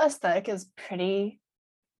 I think aesthetic is pretty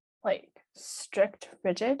like strict,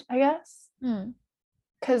 rigid, I guess.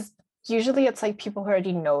 Because usually it's like people who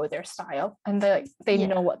already know their style and they Yeah.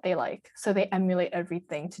 know what they like. So they emulate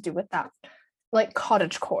everything to do with that. Like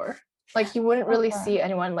cottagecore. Like you wouldn't really Okay. see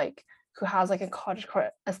anyone like who has like a cottagecore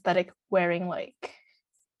aesthetic wearing like,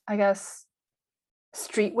 I guess,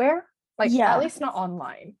 streetwear. Like Yeah. at least not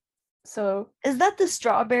online. So Is that the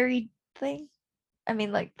strawberry thing? I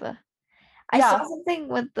mean like I yeah, saw something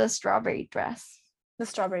with the strawberry dress. the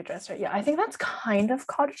strawberry dress, right? Yeah, I think that's kind of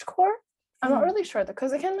cottagecore. I'm not really sure though,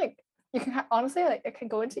 because it can like you can honestly like it can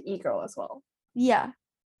go into e-girl as well. Yeah.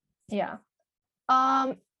 Yeah.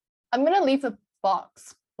 I'm gonna leave the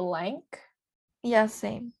box blank. Yeah,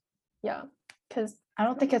 same. Yeah, because I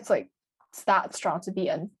don't think it's like it's that strong to be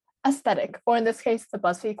an aesthetic, or in this case, the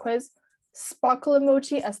BuzzFeed quiz, sparkle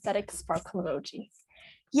emoji, aesthetic sparkle emoji.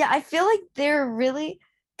 Yeah, I feel like they're really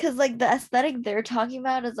because like the aesthetic they're talking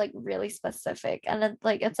about is like really specific, and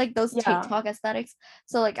it's like those Yeah. TikTok aesthetics.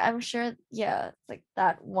 So like I'm sure, yeah, it's like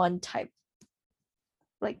that one type,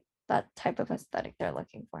 like that type of aesthetic they're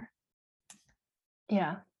looking for.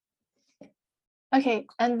 Yeah. Okay,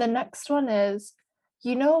 and the next one is,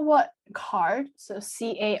 you know what card, so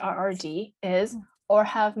CARRD is, or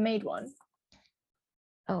have made one?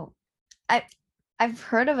 Oh, I've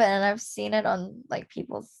heard of it and I've seen it on like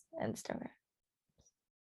people's Instagram.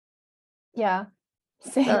 Yeah,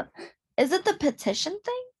 same. Is it the petition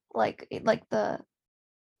thing? Like the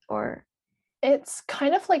or It's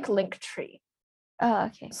kind of like Linktree. oh,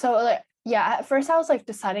 okay. So like, yeah, at first I was like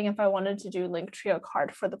deciding if I wanted to do Linktree or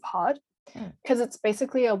card for the pod, because it's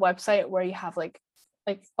basically a website where you have like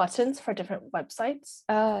buttons for different websites.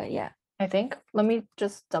 Yeah. I think. Let me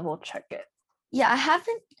just double check it. Yeah,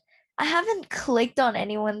 I haven't clicked on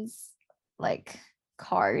anyone's like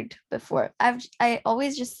card before. I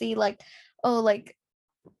always just see like, oh, like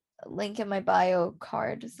link in my bio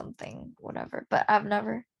card or something, whatever. But I've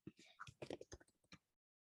never.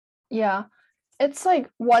 Yeah. It's like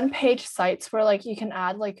one page sites where like you can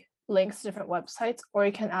add like links to different websites, or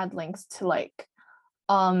you can add links to like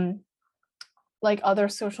other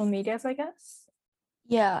social medias, I guess.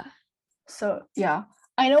 Yeah. So yeah,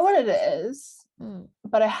 I know what it is, Mm.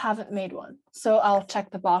 but I haven't made one. So I'll check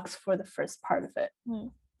the box for the first part of it. Mm.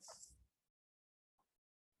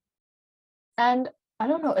 And I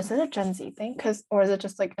don't know, is it a Gen Z thing? Or is it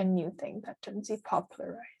just like a new thing that Gen Z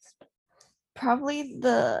popularized? Probably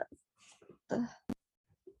the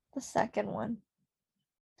second one.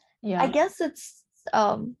 Yeah. I guess it's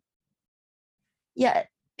yeah,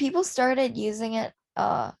 people started using it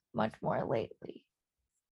much more lately.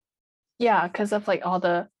 Yeah, because of like all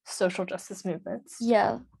the social justice movements.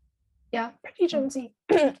 Yeah. Yeah, pretty Gen Z.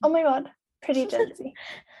 Oh my god, pretty Gen Z.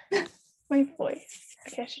 My voice.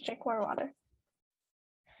 Okay, I should drink more water.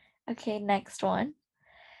 Okay, next one.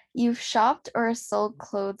 You've shopped or sold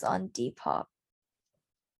clothes on Depop.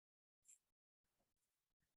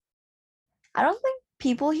 I don't think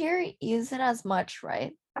people here use it as much,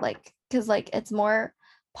 right? Like, because like it's more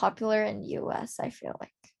popular in US, I feel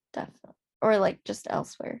like, definitely. Or like just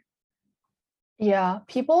elsewhere. Yeah,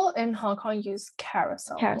 people in Hong Kong use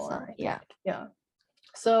Carousel more. I Yeah. think. Yeah.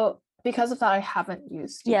 So because of that, I haven't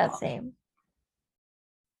used Yeah, Depop. same.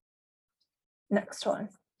 Next one.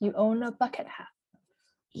 You own a bucket hat.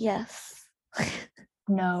 Yes.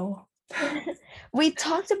 No. We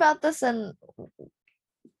talked about this in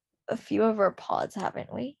a few of our pods,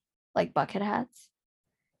 haven't we? Like bucket hats.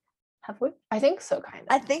 Have we? I think so, kind of.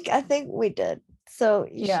 I think we did. So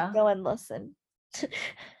you Yeah. should go and listen.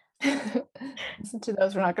 Listen to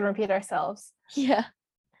those. We're not going to repeat ourselves. Yeah.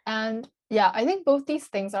 And yeah, I think both these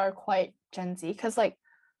things are quite Gen Z, because like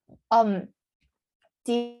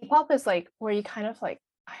Depop is like where you kind of like,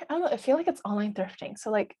 I don't know, I feel like it's online thrifting.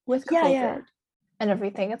 So like with COVID and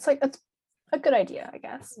everything, it's like it's a good idea, I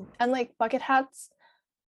guess. And like bucket hats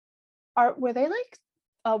were they like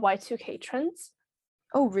Y2K trends?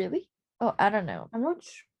 Oh, really? Oh, I don't know. I'm not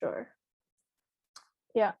sure.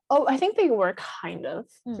 Yeah. Oh, I think they were kind of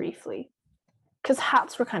briefly, because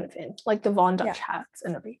hats were kind of in, like the Von Dutch hats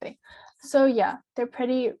and everything. So yeah, they're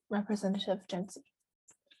pretty representative Gen Z.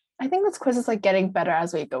 I think this quiz is like getting better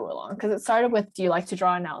as we go along, because it started with do you like to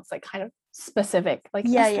draw, and now it's like kind of specific, like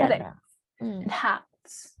aesthetic and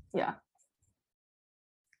hats. Yeah.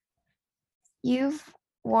 You've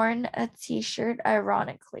worn a t-shirt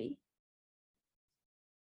ironically.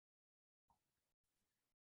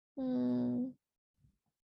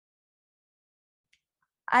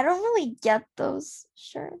 I don't really get those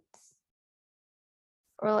shirts.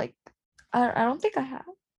 Or like, I don't think I have.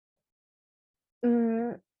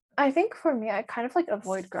 I think for me, I kind of like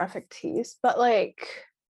avoid graphic tees, but like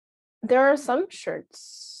there are some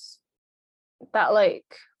shirts that like,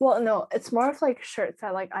 well, no, it's more of like shirts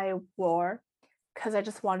that like I wore because I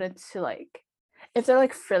just wanted to like, if they're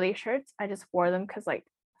like frilly shirts, I just wore them because like,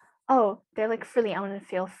 oh, they're like frilly, I want to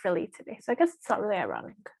feel frilly today. So I guess it's not really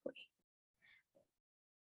ironic.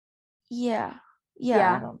 Yeah,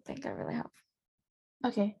 I don't think I really have.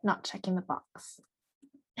 Okay, not checking the box.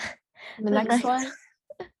 The next one.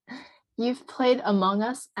 You've played Among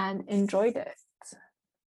Us and enjoyed it.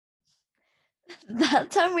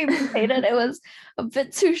 That time we played it, it was a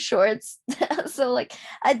bit too short. So like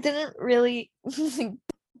I didn't really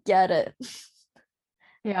get it.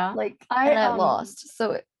 Yeah. Like I lost.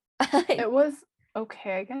 So it was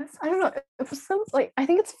okay, I guess. I don't know. It was so like, I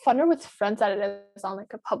think it's funner with friends than it is on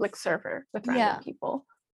like a public server with random people.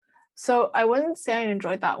 So I wouldn't say I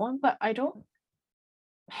enjoyed that one, but I don't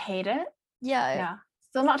hate it. Yeah.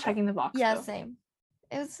 Still not checking the box. Yeah, though. same.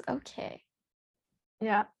 It was okay.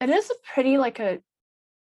 Yeah, it is a pretty like I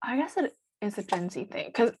guess it is a Gen Z thing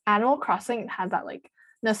because Animal Crossing had that like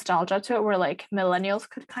nostalgia to it where like millennials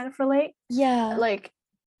could kind of relate. Yeah, Like,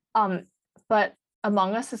 but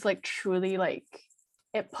Among Us is like truly like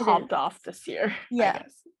it it is. popped off this year, I Yeah.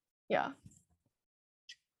 guess. Yeah.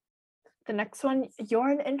 The next one, you're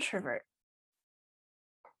an introvert.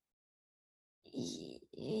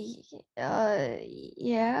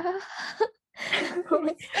 Yeah.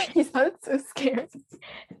 You sounded so scared.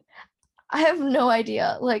 I have no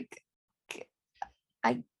idea. Like,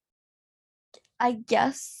 I I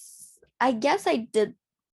guess I did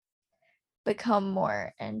become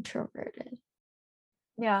more introverted.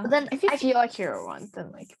 Yeah. But then If you feel like you're one,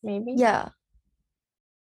 then like maybe. yeah.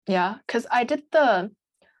 Yeah, because I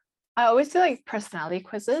always do like personality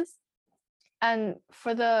quizzes. And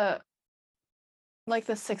for the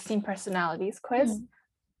 16 personalities quiz, Mm.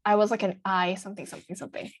 I was like an I something something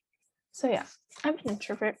something. So yeah, I'm an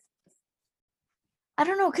introvert. I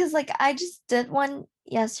don't know, cause like I just did one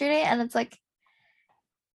yesterday and it's like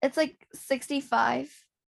 65.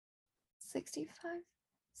 65?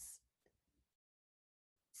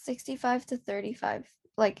 65 to 35.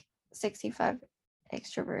 Like 65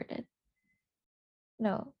 extroverted.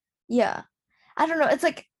 No. Yeah. I don't know. It's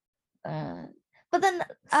like but then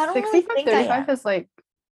I don't really 65, think I am. 35 is like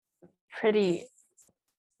pretty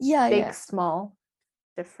Yeah, big, yeah. small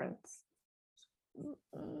difference.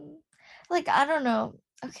 Mm, Like I don't know.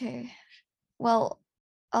 Okay. Well,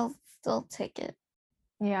 I'll still take it.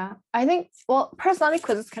 Yeah, I think well, personality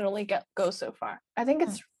quizzes can only go so far. I think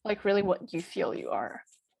it's like really what you feel you are.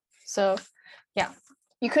 So yeah,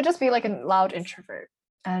 you could just be like a loud introvert,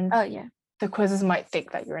 and Oh yeah. the quizzes might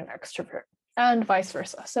think that you're an extrovert, and vice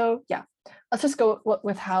versa. So yeah, let's just go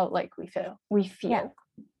with how like we feel. Yeah.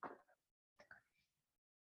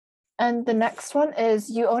 And the next one is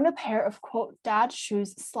you own a pair of quote dad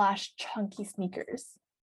shoes / chunky sneakers.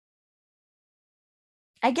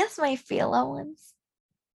 I guess my Fila ones.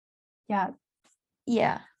 Yeah,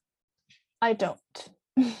 Yeah. I don't.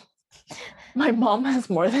 My mom has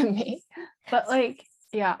more than me. But like,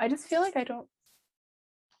 yeah, I just feel like I don't.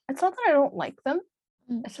 It's not that I don't like them.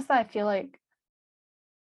 Mm. It's just that I feel like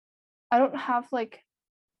I don't have like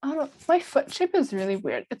I don't know. My foot shape is really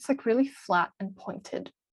weird. It's like really flat and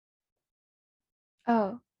pointed.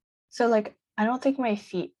 Oh. So like I don't think my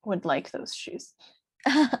feet would like those shoes.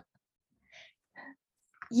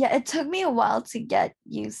 Yeah, it took me a while to get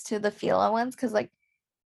used to the Fila ones because like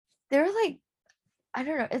they're like I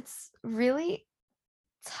don't know, it's really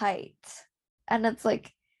tight. And it's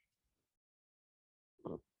like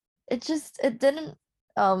it didn't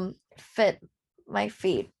fit my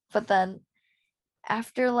feet. But then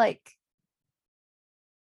after like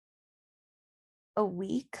a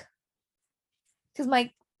week, because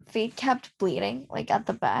my feet kept bleeding like at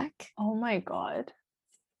the back. Oh my god.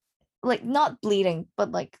 Like not bleeding,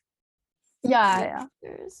 but like Yeah,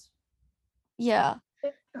 there's yeah.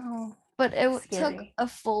 yeah. Oh, But took scary. a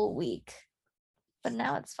full week. But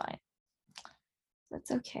now it's fine. That's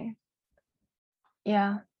okay.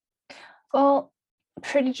 Yeah. Well,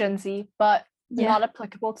 pretty Gen Z, but Yeah. not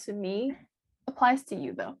applicable to me. Applies to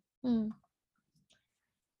you though. Hmm.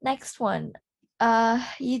 Next one.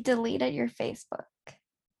 You deleted your Facebook.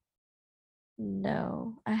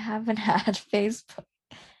 No, I haven't had Facebook.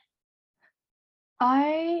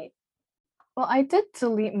 I I did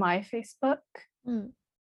delete my Facebook Mm,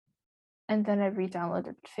 and then I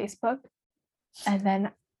re-downloaded Facebook and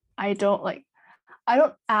then I don't like I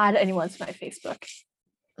don't add anyone to my Facebook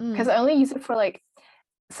because mm. I only use it for like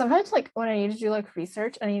sometimes like when I need to do like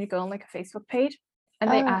research, I need to go on like a Facebook page and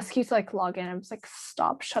they Oh, ask you to like log in. I'm just like,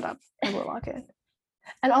 stop, shut up, I will log in.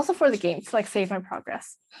 And also for the game to like save my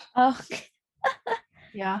progress. oh,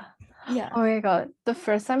 Yeah. yeah. Oh my god. The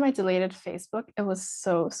first time I deleted Facebook, it was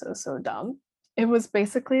so dumb. It was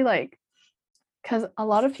basically like because a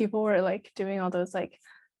lot of people were like doing all those like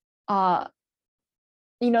uh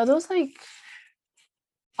those like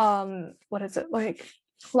what is it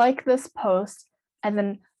like this post and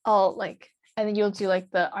then I'll like and then you'll do like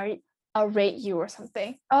I'll rate you or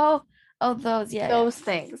something. Oh, oh, those, yeah, yeah. Those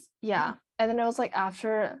things. Yeah. And then it was like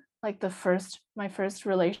after like my first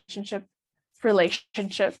relationship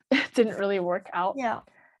didn't really work out. Yeah.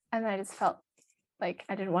 And I just felt like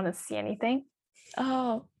I didn't want to see anything.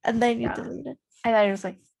 Oh, and then you Yeah. deleted. And I was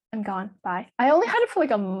like, I'm gone. Bye. I only had it for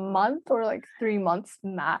like a month or like 3 months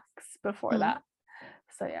max before Mm. that.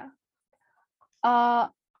 So yeah.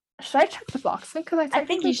 Should I check the box thing? Because I I think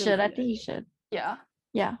technically you should. I deleted think it. you should. Yeah.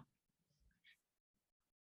 Yeah.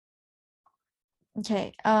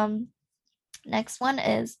 Okay. Next one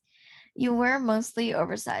is You wear mostly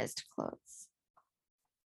oversized clothes.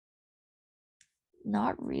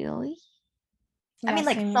 Not really. I Yeah, mean,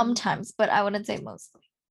 like same. sometimes, but I wouldn't say mostly.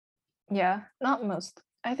 Yeah, not most.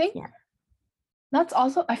 I think Yeah. that's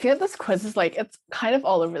also, I feel this quiz is like, it's kind of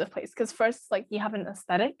all over the place. Because first, like, you have an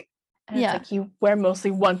aesthetic, and it's Yeah. like you wear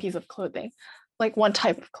mostly one piece of clothing, like one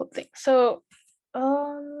type of clothing. So,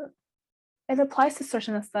 it applies to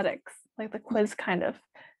certain aesthetics. Like the quiz kind of,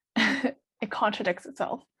 it contradicts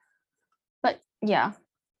itself. But yeah,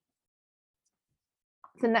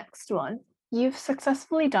 the next one. You've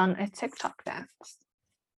successfully done a TikTok dance.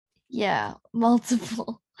 Yeah.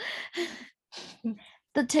 Multiple.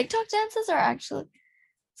 The TikTok dances are actually,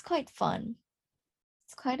 it's quite fun.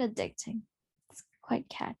 It's quite addicting. It's quite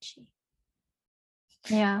catchy.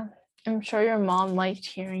 Yeah, I'm sure your mom liked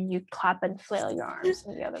hearing you clap and flail your arms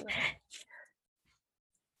in the other room.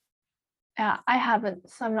 Yeah, I haven't,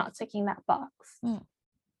 so I'm not ticking that box. Mm.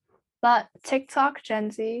 But TikTok,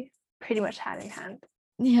 Gen Z, pretty much hand in hand.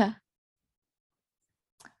 Yeah.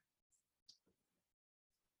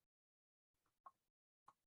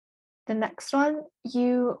 The next one,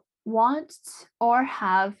 you want or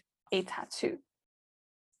have a tattoo.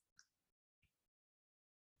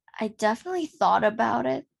 I definitely thought about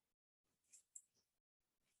it.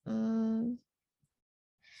 Mm,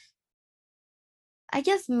 I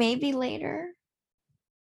guess maybe later.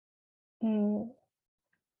 Mm,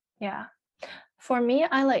 yeah. For me,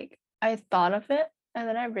 I thought of it and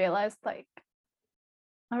then I realized like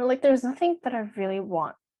there's nothing that I really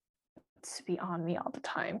want to be on me all the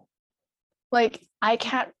time. Like I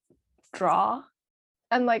can't draw,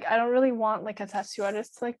 and like I don't really want like a tattoo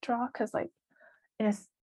artist to like draw because like it is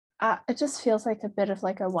it just feels like a bit of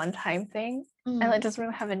like a one-time thing, and it doesn't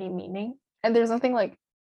really have any meaning, and there's nothing like,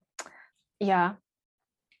 yeah,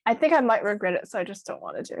 I think I might regret it, so I just don't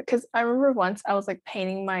want to do it. Because I remember once I was like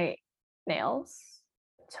painting my nails,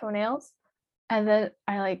 toenails, and then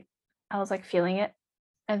I was like feeling it,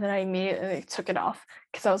 and then I immediately took it off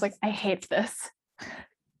because I was like, I hate this.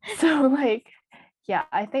 So like, yeah,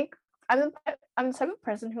 I think I'm the type of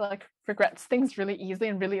person who like regrets things really easily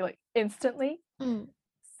and really like instantly. Mm.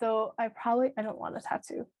 So I don't want a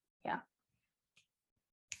tattoo. Yeah.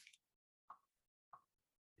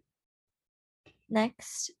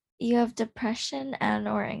 Next, you have depression and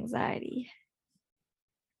or anxiety.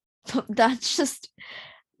 That's just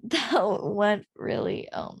that went really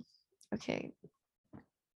okay.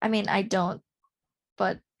 I mean, I don't,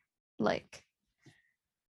 but like,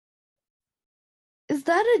 is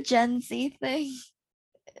that a Gen Z thing?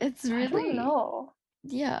 It's I don't really, know.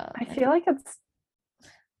 yeah. I feel like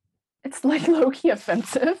it's like low-key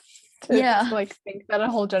offensive to Yeah. like think that a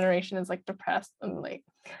whole generation is like depressed and like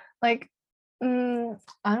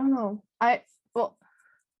I don't know. Well,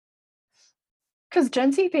 because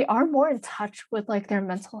Gen Z, they are more in touch with like their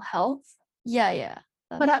mental health, Yeah, yeah.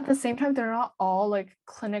 but at the same time they're not all like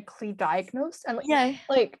clinically diagnosed, and Yeah.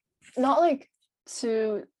 like not like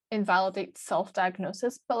to invalidate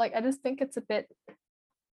self-diagnosis, but like I just think it's a bit,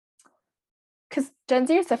 because Gen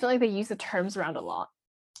Zers definitely, they use the terms around a lot,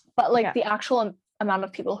 but like Yeah. the actual amount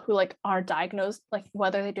of people who like are diagnosed, like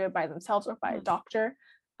whether they do it by themselves or by a doctor,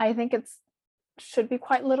 I think it's should be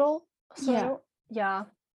quite little. So I Yeah. don't, yeah.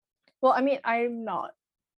 Well, I mean, I'm not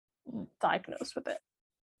Mm. diagnosed with it.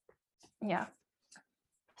 Yeah.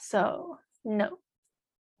 So no.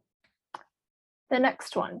 The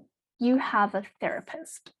next one, you have a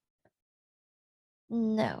therapist.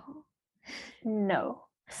 No. No.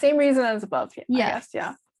 Same reason as above, I Yeah. guess,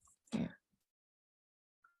 yeah. Yeah.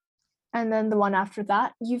 And then the one after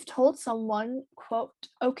that, you've told someone, quote,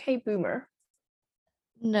 okay, boomer.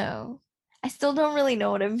 No. I still don't really know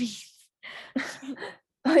what it means.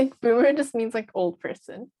 Like boomer just means like old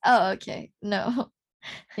person. Oh, okay. No.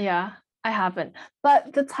 Yeah, I haven't.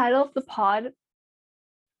 But the title of the pod,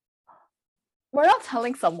 we're not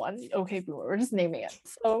telling someone, okay, boomer, we're just naming it.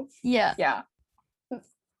 So Yeah. yeah.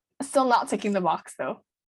 Still not ticking the box though.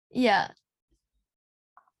 Yeah.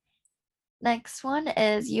 Next one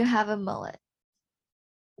is you have a mullet.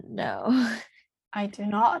 No. I do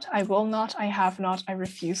not, I will not, I have not, I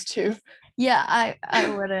refuse to. Yeah,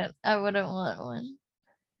 I wouldn't want one.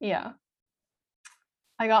 Yeah.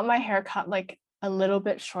 I got my hair cut like a little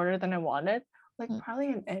bit shorter than I wanted, like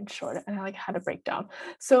probably an inch shorter, and I like had a breakdown.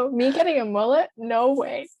 So me getting a mullet, no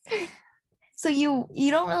way. So you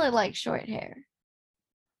don't really like short hair.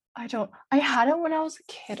 I don't. I had it when I was a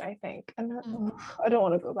kid, I think, and I don't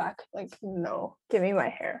want to go back. Like, no, give me my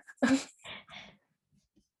hair.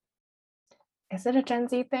 Is it a Gen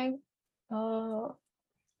Z thing?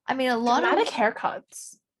 I mean, a lot of Dramatic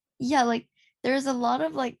haircuts. yeah, like there's a lot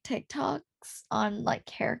of like TikTok looks on like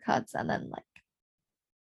haircuts and then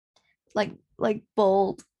like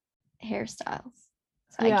bold hairstyles.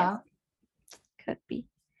 So I guess Yeah, could be.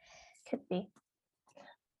 could be.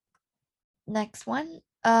 Next one.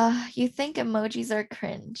 You think emojis are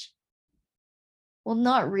cringe? Well,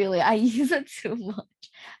 not really. I use it too much.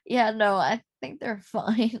 Yeah, no, I think they're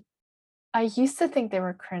fine. I used to think they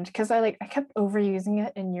were cringe because I kept overusing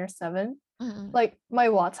it in year 7. Mm. Like my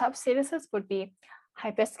WhatsApp statuses would be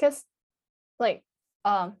hibiscus. Like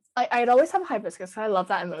I'd always have hibiscus. I love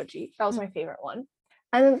that emoji. That was my favorite one.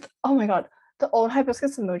 And then oh my god, the old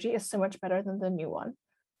hibiscus emoji is so much better than the new one.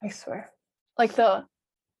 I swear. Like the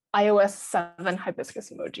iOS 7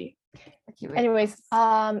 hibiscus emoji. Okay, wait. Anyways,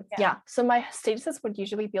 yeah. So my statuses would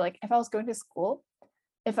usually be like if I was going to school,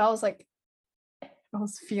 if I was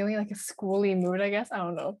feeling like a schooly mood, I guess. I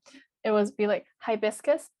don't know. It was be like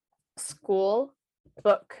hibiscus, school,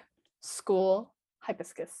 book, school,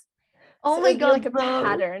 hibiscus. Oh So my it'd be like god, a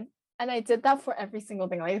pattern. And I did that for every single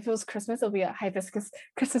thing. Like if it was Christmas, it'll be a hibiscus,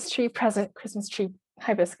 Christmas tree, present, Christmas tree,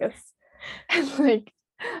 hibiscus. And like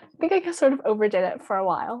I think I sort of overdid it for a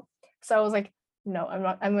while. So I was like, no,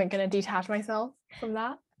 I'm like gonna detach myself from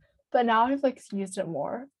that. But now I've like used it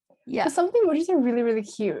more. yeah. Because some of the emojis are really, really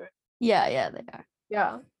cute. Yeah, they are.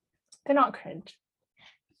 Yeah. They're not cringe.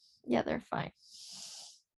 Yeah, they're fine.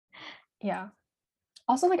 Yeah.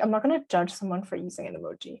 Also, like, I'm not gonna judge someone for using an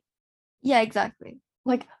emoji. Yeah, exactly.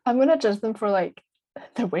 Like, I'm gonna judge them for like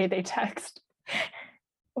the way they text.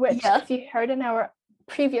 Which, Yeah. if you heard in our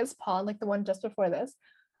previous pod, like the one just before this,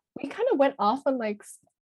 we kind of went off on like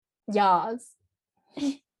yas,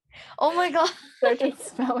 Oh my god. certain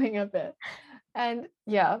spelling of it. And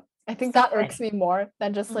yeah, I think that irks me more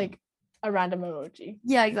than just like a random emoji.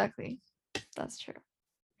 Yeah, exactly. That's true.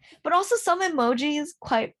 But also some emojis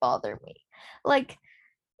quite bother me. Like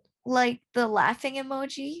the laughing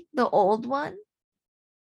emoji, the old one.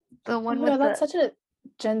 The Oh one my with god, that's the such a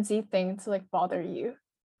Gen Z thing to like bother you.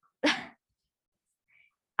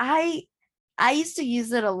 I used to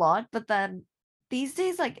use it a lot, but then these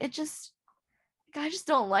days like it just like, I just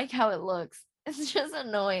don't like how it looks. It's just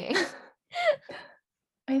annoying.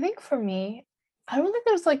 I think for me, I don't think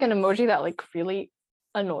there's like an emoji that like really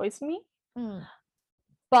annoys me, Mm.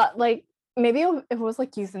 but like maybe if it was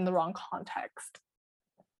like used in the wrong context.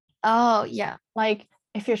 Oh, yeah. Like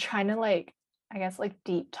if you're trying to like, I guess like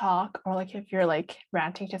deep talk, or like if you're like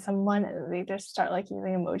ranting to someone and they just start like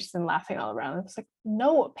using emojis and laughing all around. It's like,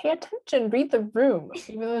 no, pay attention, read the room.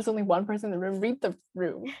 Even though there's only one person in the room, read the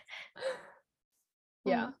room.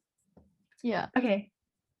 Yeah. Yeah. Okay.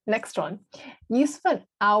 Next one. You spent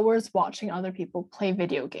hours watching other people play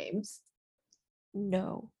video games.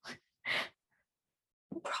 No.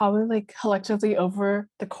 Probably like collectively over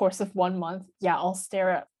the course of 1 month. Yeah, I'll stare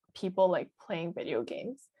at people like playing video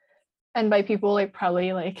games. And by people, like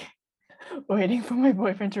probably like waiting for my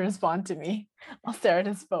boyfriend to respond to me. I'll stare at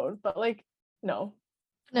his phone. But like, no.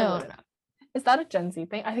 No. Is that a Gen Z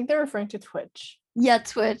thing? I think they're referring to Twitch. Yeah,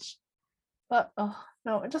 Twitch. But oh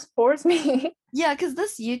no, it just bores me. Yeah, because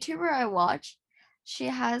this YouTuber I watch, she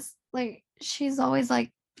has like she's always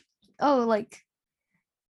like, oh, like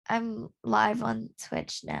I'm live on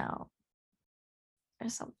Twitch now or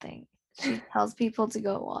something. She tells people to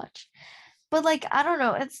go watch. But like I don't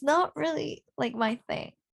know, it's not really like my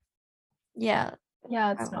thing. Yeah. Yeah,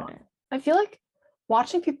 I it's not. wouldn't. I feel like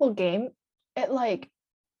watching people game,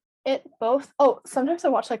 it both sometimes I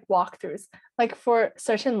watch like walkthroughs. Like for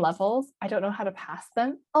certain levels, I don't know how to pass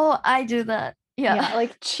them. Oh, I do that. Yeah. Yeah,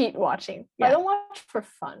 like cheat watching. But I Yeah. don't watch for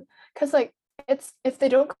fun. Because like it's if they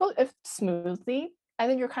don't go if smoothly,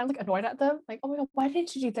 and then you're kind of like annoyed at them, like, oh my god, why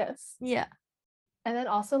didn't you do this? Yeah. And then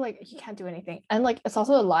also like you can't do anything. And like it's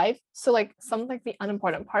also live. So like some like the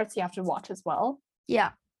unimportant parts you have to watch as well.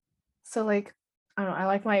 Yeah. So like I don't know, I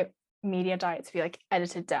like my media diet to be like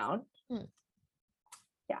edited down. Hmm.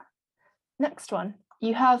 Yeah. Next one.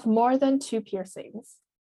 You have more than 2 piercings.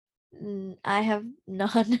 I have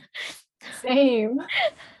none. Same.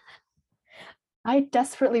 I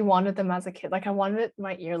desperately wanted them as a kid. Like I wanted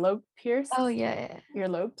my earlobe pierced. Oh yeah.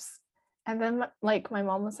 Earlobes. And then like my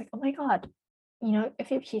mom was like, oh my god, you know, if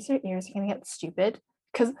you pierce your ears, you're gonna get stupid.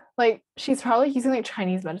 Because like she's probably using like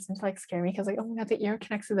Chinese medicine to like scare me because like, oh my god, the ear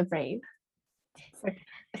connects to the brain.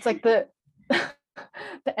 It's like the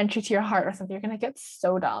the entry to your heart or something. You're gonna get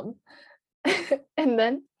so dumb. And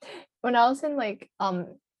then when I was in like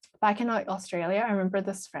back in like Australia, I remember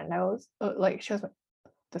this friend I was like she was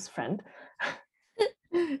this friend.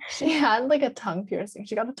 She had like a tongue piercing.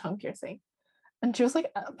 She got a tongue piercing. And she was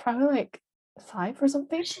like probably like 5 or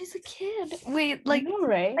something. She's a kid. Wait, I know,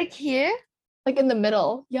 right? like here? Like in the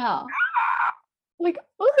middle. Yeah. Like,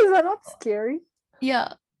 oh, is that not scary?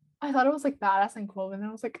 Yeah. I thought it was like badass and cool, and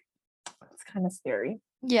I was like, it's kind of scary.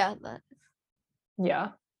 Yeah, that. Yeah.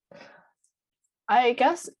 I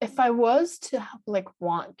guess if I was to have, like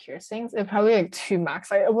want piercings, it'd probably like 2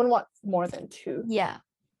 max. I wouldn't want more than 2. Yeah.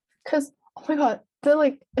 Because oh my god, the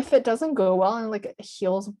like if it doesn't go well and like it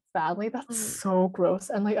heals badly, that's Mhm. so gross.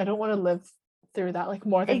 And like I don't want to live through that like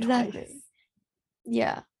more than Exactly. twice.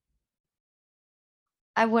 Yeah.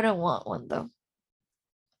 I wouldn't want one though.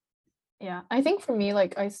 Yeah. I think for me,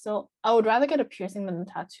 like I would rather get a piercing than a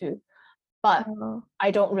tattoo, but Oh.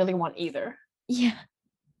 I don't really want either. Yeah.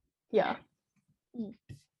 Yeah.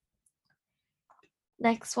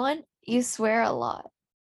 Next one, you swear a lot.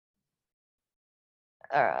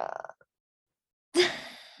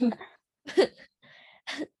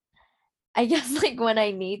 I guess like when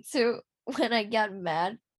I need to, when I get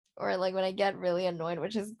mad or like when I get really annoyed,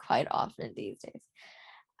 which is quite often these days.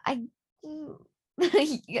 I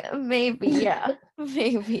yeah, maybe,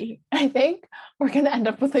 maybe. I think we're gonna end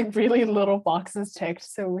up with like really little boxes ticked,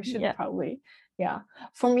 so we should Yeah. probably, yeah.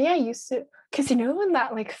 For me, I used to, because you know in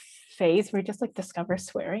that like phase where you just like discover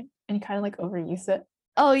swearing and you kind of like overuse it.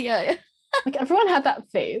 Oh yeah. Like everyone had that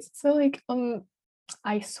phase, so like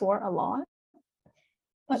I swore a lot,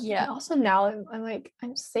 but Yeah. also now I'm like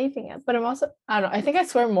I'm saving it, but I'm also I don't know. I think I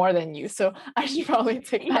swear more than you, so I should probably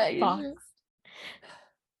tick Yeah, that you box. should.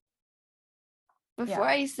 Before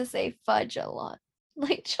I used to say fudge a lot.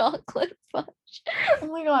 Like chocolate fudge. Oh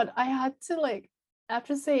my god, I had to have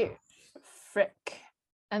to say frick,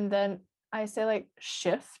 and then I say like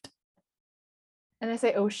shift, and I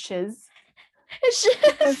say oh shiz. My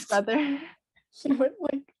Shift. brother, he would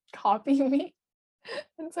like copy me,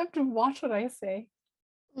 and so I have to watch what I say.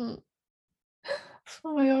 Mm,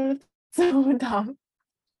 Oh my god, it's so dumb.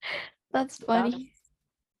 that's Yeah. funny.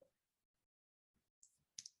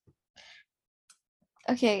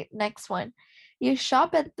 Okay, next one. You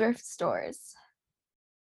shop at thrift stores.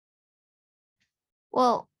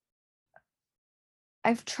 Well,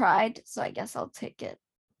 I've tried, so I guess I'll take it.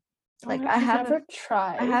 Like I've never I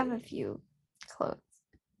tried. have a few clothes.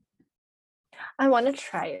 I want to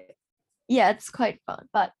try it, Yeah, it's quite fun.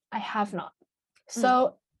 but I have not.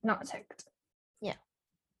 So not ticked. Yeah.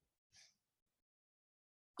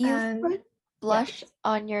 You've And put blush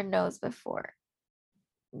on your nose before.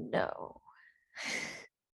 No.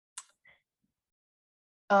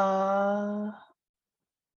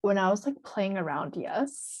 When I was like playing around,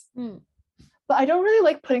 yes. Mm. But I don't really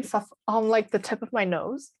like putting stuff on like the tip of my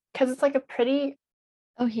nose because it's like a pretty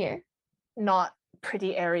Oh, here. not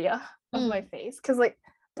pretty area of my face. Because like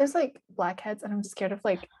there's like blackheads and I'm scared of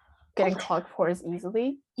like getting clogged pores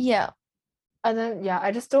easily. Yeah. And then yeah,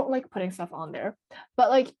 I just don't like putting stuff on there. But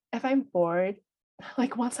like if I'm bored,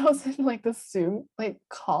 like once I was in like the Zoom like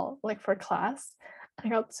call like for class, I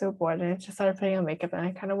got so bored and I just started putting on makeup and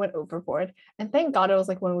I kind of went overboard. And thank God it was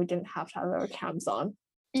like when we didn't have to have our cams on.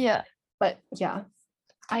 Yeah. But yeah,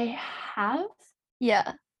 I have,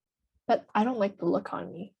 Yeah. but I don't like the look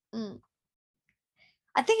on me.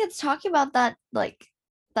 I think it's talking about that like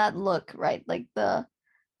that look, right? Like the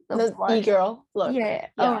The blush. e-girl look. Yeah.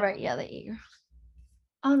 Oh right, yeah, the e-girl.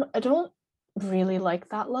 I don't really like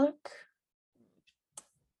that look.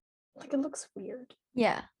 Like it looks weird.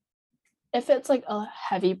 Yeah. If it's like a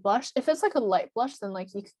heavy blush, if it's like a light blush, then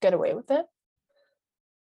like you could get away with it.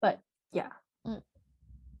 But yeah.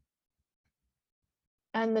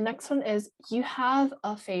 And the next one is you have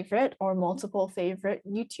a favorite or multiple favorite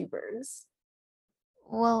YouTubers.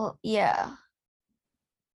 Well, yeah.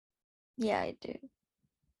 Yeah, I do.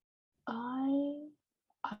 I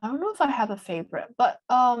don't know if I have a favorite, but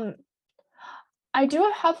I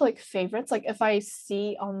do have like favorites. Like if I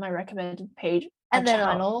see on my recommended page And a then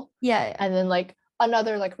channel, yeah. and then like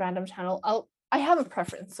another like random channel, I have a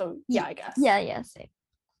preference. So yeah, I guess. Yeah, same.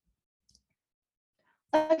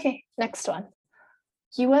 Okay, next one.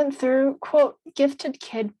 You went through quote gifted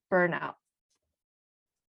kid burnout.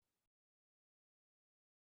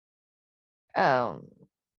 Um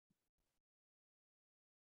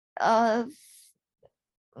uh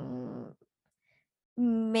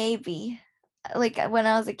maybe like when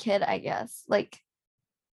I was a kid, I guess. Like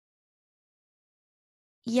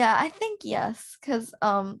yeah, I think yes, because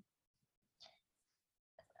at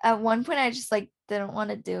one point I just like didn't want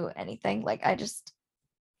to do anything. Like I just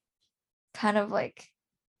kind of like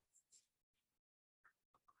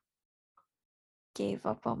gave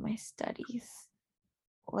up on my studies.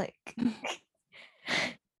 Like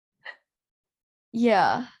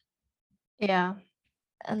yeah. Yeah.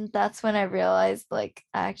 And that's when I realized like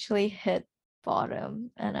I actually hit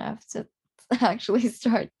bottom and I have to actually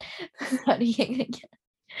start studying again.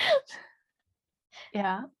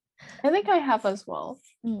 Yeah, I think I have as well.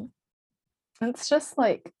 Mm. It's just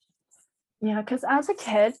like, yeah, because as a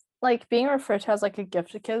kid, like being referred to as like a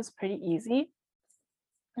gifted kid is pretty easy.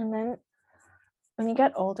 And then when you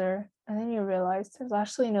get older, and then you realize there's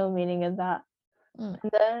actually no meaning in that. Mm.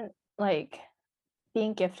 And then like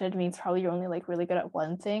being gifted means probably you're only like really good at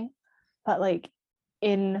one thing, but like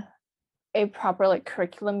in a proper like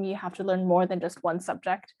curriculum, you have to learn more than just one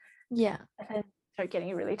subject. Yeah. And then start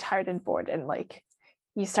getting really tired and bored, and like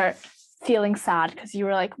you start feeling sad because you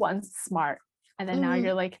were like once smart, and then now Mhm.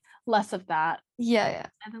 you're like less of that, Yeah, yeah.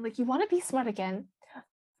 and then like you want to be smart again,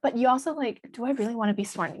 but you also like, do I really want to be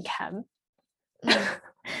smart in chem? Mm.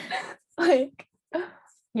 Like,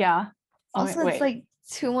 yeah. Oh Also, it's wait. like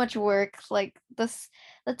too much work. Like the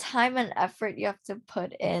time and effort you have to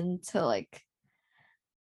put in to like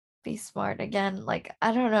be smart again. Like,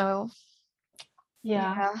 I don't know.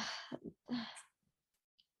 Yeah.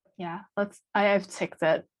 Yeah. Yeah. I've ticked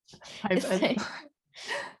it. I've Same.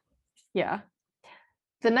 yeah.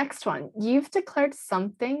 The next one, you've declared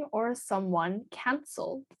something or someone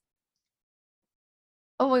cancelled.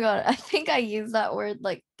 Oh my God. I think I used that word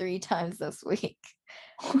like 3 times this week.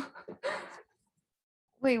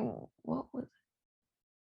 Wait, what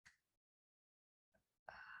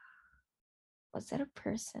was it a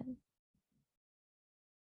person?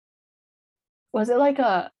 Was it like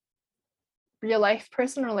a real life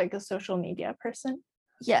person or like a social media person?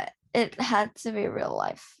 Yeah, it had to be real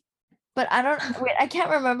life. But I don't wait, I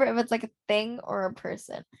can't remember if it's like a thing or a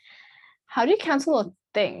person. How do you cancel a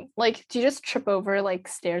thing? Like, do you just trip over like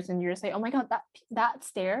stairs and you just say, "Oh my god, that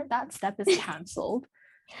stair, that step is canceled"?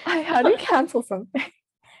 How do you cancel something?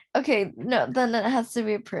 Okay, no, then it has to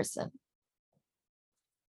be a person.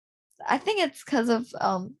 I think it's because of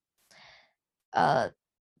uh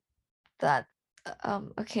that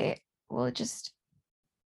okay, well just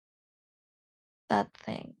that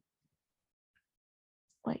thing.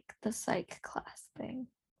 Like the psych class thing.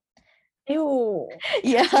 Ew.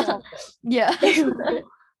 Yeah. Stop Yeah. it. Ew.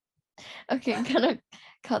 Okay, gonna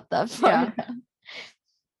cut that part Yeah. out.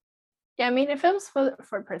 Yeah, I mean, if it was for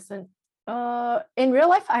a person, in real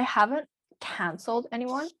life, I haven't canceled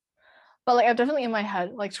anyone, but like I've definitely in my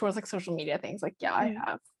head, like towards like social media things, like yeah, I Mm.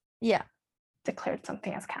 have Yeah. declared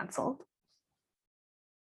something as canceled.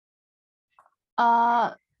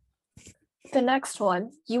 Uh, the next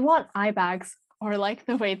one, you want eye bags or like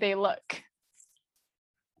the way they look.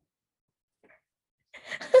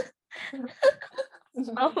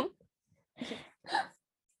 Um,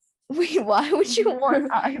 wait, why would you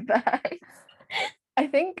want eye bags? I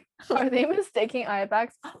think, are they mistaking eye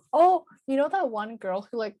bags? Oh, you know that one girl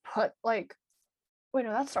who like put like, wait,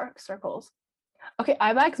 no, that's dark circles. Okay,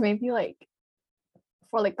 eye bags maybe like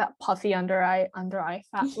for like that puffy under eye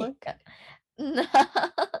fat look. Yeah. No,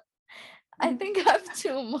 I think I have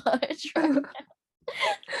too much right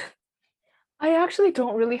I actually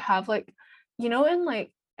don't really have like, you know, in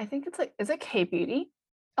like I think it's like, is it K beauty?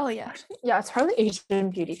 Oh yeah. Actually, yeah, it's probably Asian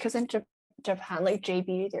beauty because in Japan, like J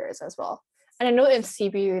beauty there is as well. And I know in C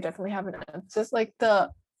beauty they definitely have an emphasis like the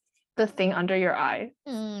thing under your eye,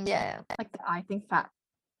 Yeah. like the eye thing fat.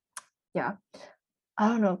 Yeah, I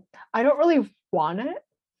don't know. I don't really want it,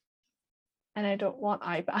 and I don't want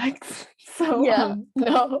eye bags. So Yeah.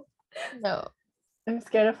 no. No. I'm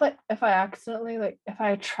scared if I accidentally like if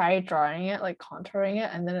I try drawing it, like contouring it,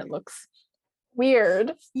 and then it looks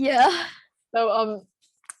weird. Yeah. So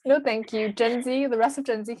no thank you. Gen Z, the rest of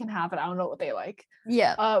Gen Z can have it. I don't know what they like.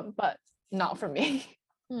 Yeah. But not for me.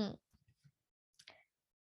 Hmm.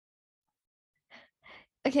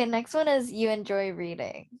 Okay, next one is you enjoy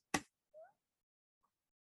reading.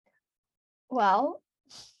 Well,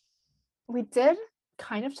 we did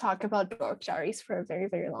kind of talk about Dork Diaries for a very,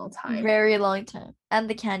 very long time. Very long time. And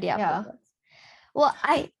the candy apple Yeah. books. Well,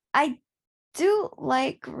 I do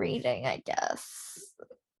like reading, I guess.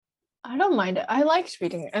 I don't mind it. I liked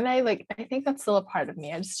reading, and I think that's still a part of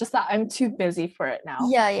me. It's just that I'm too busy for it now.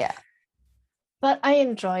 Yeah, yeah. But I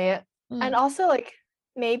enjoy it. And Mm. also like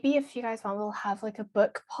maybe if you guys want, we'll have like a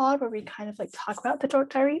book pod where we kind of like talk about the Dork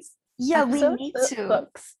Diaries Yeah, we episode, need the to.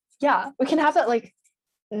 books. Yeah, we can have that like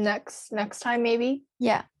next time maybe.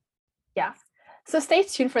 Yeah. Yeah. So stay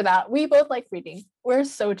tuned for that. We both like reading. We're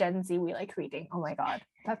so Gen Z. We like reading. Oh my god,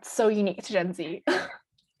 that's so unique to Gen Z.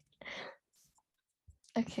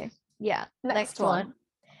 Okay. Yeah. Next Next one. one.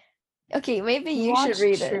 Okay, maybe You you should watch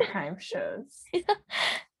read true it. crime shows.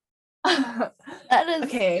 That is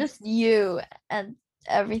Okay. just you and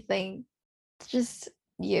everything. Just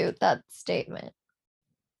you, that statement.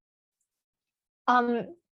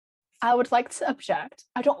 I would like to object.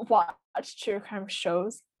 I don't watch true crime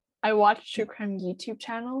shows. I watch true crime YouTube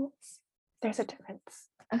channels. There's a difference.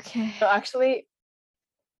 Okay. So actually,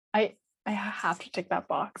 I have to tick that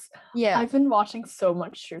box. Yeah. I've been watching so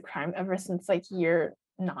much true crime ever since like year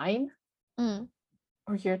 9 Mm,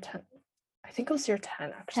 or year 10. I think it was year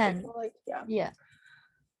 10 actually. 10. Like, yeah. Yeah.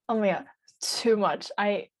 Oh my god, too much.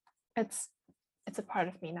 It's a part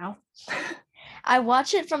of me now. I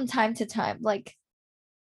watch it from time to time. Like,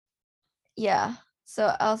 yeah.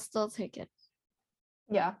 So I'll still take it.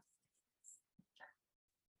 Yeah.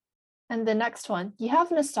 And the next one, you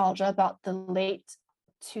have nostalgia about the late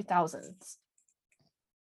 2000s.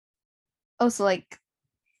 Oh, so like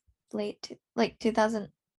like 2000,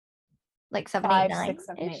 like 5, 79 6,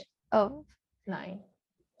 7, ish. 8, Oh, 9.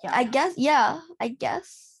 Yeah. I guess. Yeah. I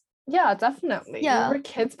guess. Yeah, definitely. We Yeah. were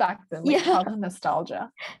kids back then, like Yeah. childhood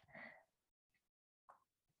nostalgia.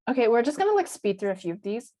 Okay, we're just gonna like speed through a few of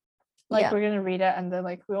these. Like Yeah. we're gonna read it and then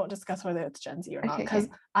like we won't discuss whether it's Gen Z or not Okay. because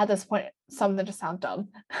Okay. at this point some of them just sound dumb.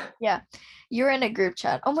 Yeah. You're in a group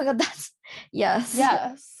chat. Oh my god, that's yes.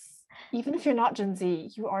 Yes. Even if you're not Gen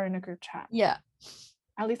Z, you are in a group chat. Yeah.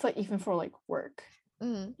 At least like even for like work.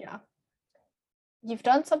 Mm. Yeah. You've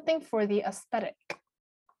done something for the aesthetic,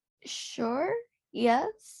 Sure.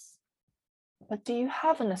 Yes. but do you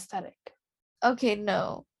have an aesthetic? Okay,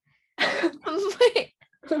 no. Wait.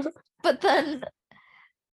 But then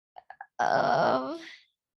um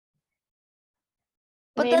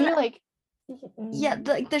but Maybe then like yeah,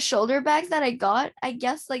 the shoulder bags that I got, I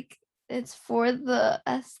guess like it's for the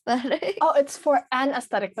aesthetic. oh, it's for an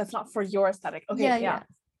aesthetic, but it's not for your aesthetic. Okay, Yeah, yeah.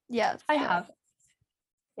 yeah. I so- have.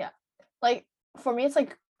 Yeah. Like for me it's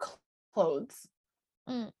like clothes.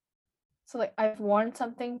 Mm. So like I've worn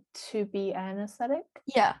something to be an aesthetic,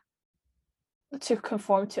 Yeah. to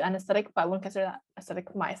conform to an aesthetic, but I wouldn't consider that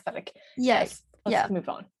aesthetic my aesthetic. Yeah. Yes. Let's Yeah. move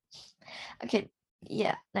on. Okay.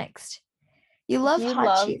 Yeah, next. You love You hot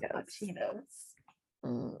love Cheetos. hot Cheetos.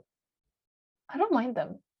 Mm. I don't mind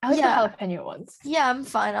them. I like Yeah. the jalapeno ones. Yeah, I'm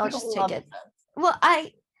fine. I'll I just don't take love it. them. Well,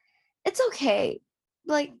 it's okay.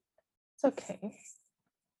 Like, It's okay.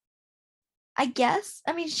 I guess.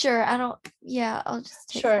 I mean, sure. I don't. Yeah, I'll just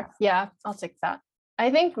take Sure. that. Yeah, I'll take that. I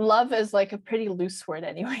think love is like a pretty loose word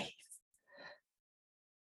anyways.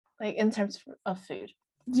 Like in terms of food.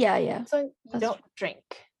 Yeah, yeah. So you That's don't drink.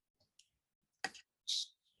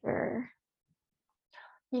 Sure.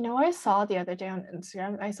 You know what I saw the other day on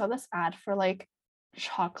Instagram? I saw this ad for like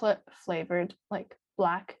chocolate flavored like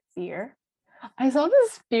black beer. I saw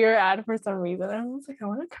this beer ad for some reason and I was like, I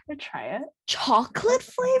want to kind of try it. Chocolate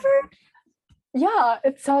flavored? Yeah,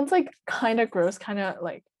 it sounds like kind of gross, kind of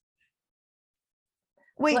like.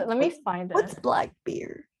 Wait, Let me find what's it. black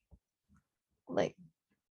beer? Like,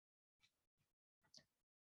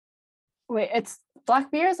 Wait, it's black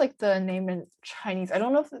beer is like the name in Chinese. I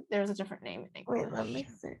don't know if there's a different name in English. wait, let me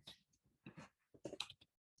search.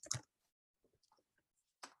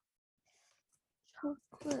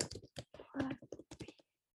 Chocolate black.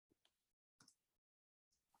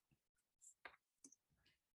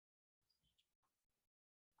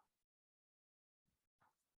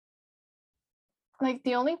 Like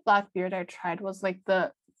the only black beer that I tried was like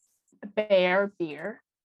the bear beer,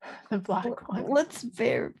 the black one. What's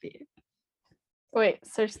bear beer? Wait,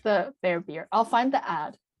 search the bear beer. I'll find the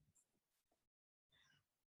ad.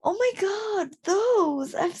 Oh my god,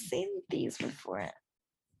 those! I've seen these before.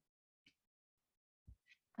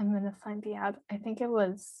 I'm gonna find the ad. I think it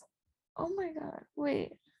was Oh my god,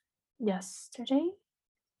 wait. yesterday.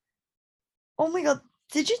 Oh my god,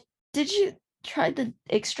 did you try the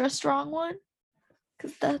extra strong one?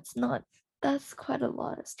 Because that's quite a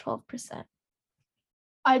lot. It's 12%.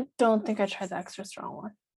 I don't think I tried the extra strong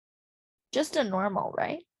one. Just a normal,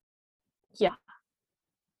 right? Yeah.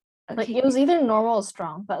 Like Okay. it was either normal or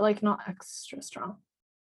strong, but like not extra strong.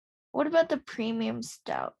 What about the premium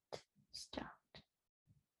stout? Stout.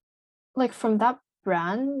 Like from that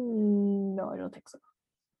brand? No, I don't think so.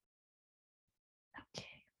 Okay.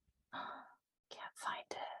 Can't find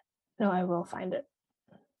it. No, I will find it.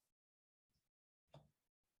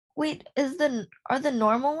 Wait, are the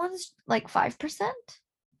normal ones like 5%?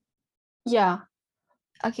 Yeah.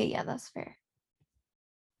 Okay, yeah, that's fair.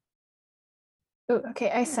 Oh,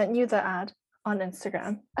 okay, I sent you the ad on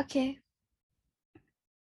Instagram. Okay.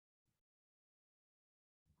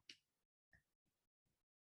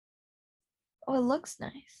 Oh, it looks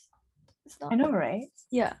nice. It's not. I know, right?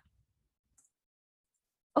 Yeah.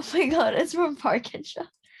 Oh my god, it's from Park and Shop.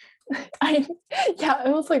 I yeah, I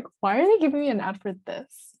was like, why are they giving me an ad for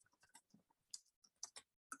this?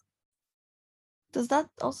 Does that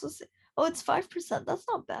also say? Oh, it's 5%. That's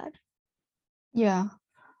not bad. Yeah.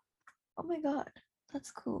 Oh my god,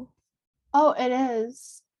 that's cool. Oh, it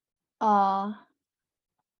is.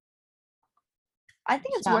 I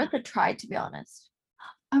think it's Yeah. worth a try, to be honest.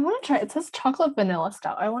 I want to try it. It says chocolate vanilla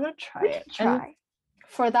stout. I want to try We it. can And try.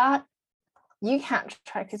 for that, you can't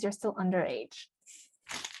try because you're still underage.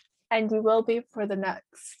 And you will be for the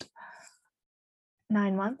next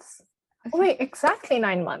 9 months. Okay. Oh, wait, exactly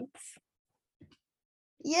 9 months.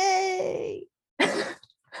 Yay!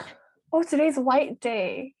 Oh, today's White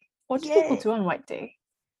Day. What do people Yay. do on White Day?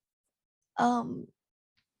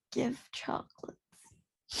 Give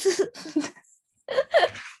chocolates.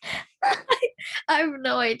 I have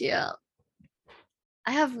no idea.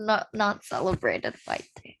 I have not celebrated White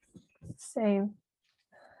Day. Same.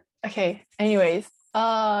 Okay, anyways,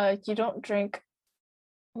 you don't drink.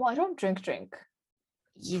 Well, I don't drink.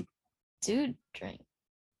 You do drink.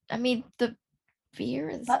 I mean, the beer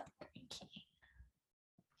is But drinking.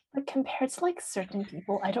 like compared to like certain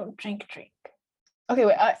people, I don't drink. Okay,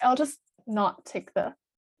 wait, I'll just not tick the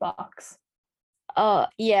box. Oh,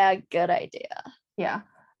 yeah, good idea. Yeah.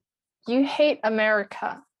 You hate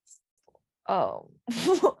America. Oh.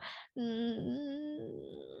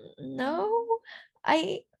 No.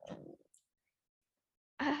 I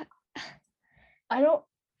I don't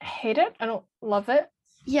hate it. I don't love it.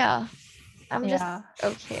 yeah. I'm just Yeah,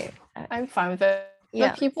 okay. I'm fine with it.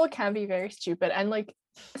 Yeah. The people can be very stupid, and like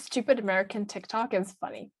stupid American TikTok is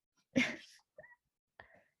funny.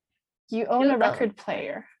 You own Do a them. record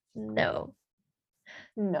player. No.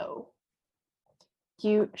 No.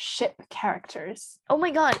 You ship characters. Oh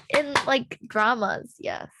my god, in like dramas,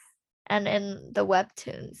 yes. And in the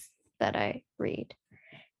webtoons that I read.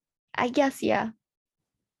 I guess yeah.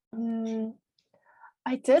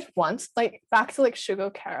 I did once, like back to like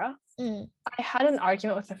Shugo Kara. Mm. I had an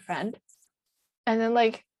argument with a friend, and then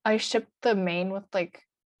like I shipped the main with like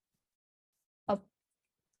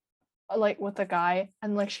with a guy,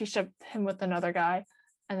 and like she shipped him with another guy,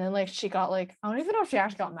 and then like she got like I don't even know if she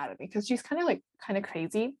actually got mad at me because she's kind of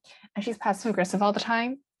crazy, and she's passive aggressive all the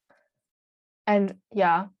time, and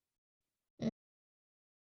yeah.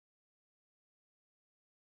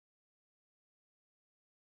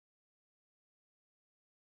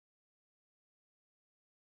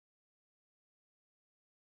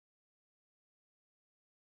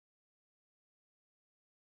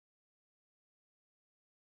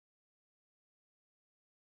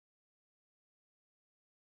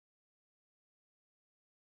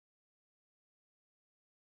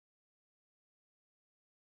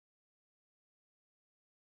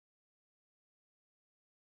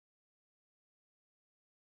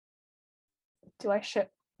 Do I ship?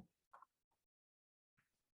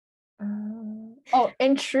 Oh,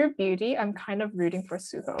 in True Beauty, I'm kind of rooting for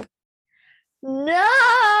Suho.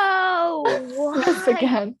 No! Yes, Why?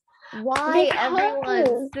 again. Why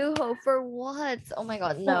everyone? Because- Suho for what? Oh my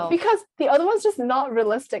god, Well, no. because the other one's just not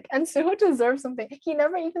realistic, and Suho deserves something. He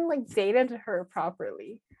never even like dated her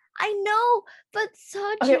properly. I know, but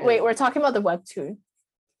Okay, Saju. wait, we're talking about the webtoon.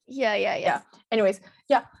 Yeah. Anyways,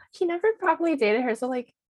 yeah, he never properly dated her, so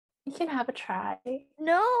like, you can have a try.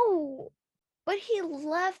 No. But he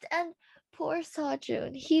left and poor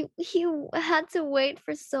Sejun. He had to wait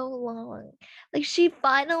for so long. Like she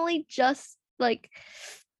finally just like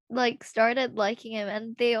started liking him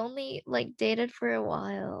and they only like dated for a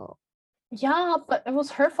while. Yeah, but it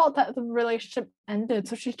was her fault that the relationship ended,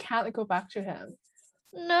 so she can't go back to him.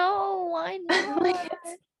 No, why not? Like,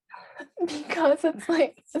 because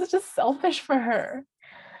it's just selfish for her.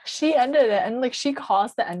 She ended it, and like she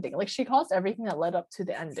caused the ending. Like she caused everything that led up to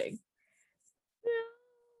the ending.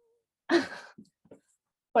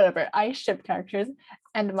 Whatever. I ship characters,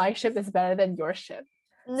 and my ship is better than your ship.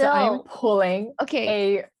 So I'm No. pulling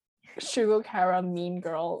Okay. a Shugo Kara mean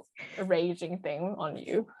girl raging thing on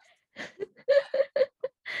you.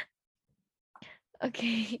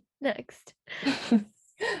 Okay, next.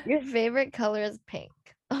 Your favorite color is pink.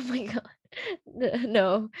 Oh my god.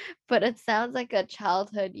 No, but it sounds like a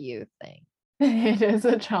childhood you thing. It is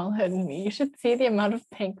a childhood me. You should see the amount of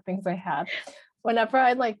pink things I had. Whenever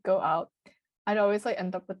I'd like go out, I'd always like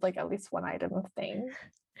end up with like at least one item of thing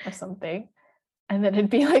or something. And then it'd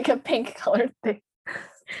be like a pink colored thing.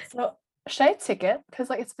 So should I tick it? Because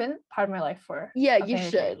like it's been part of my life for Yeah, a you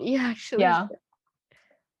very, should. You actually yeah. should.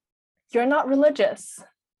 You're not religious.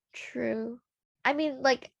 True. I mean,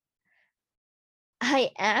 like,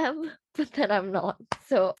 I am, but then I'm not.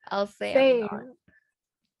 So I'll say I'm not. Same.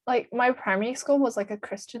 Like my primary school was like a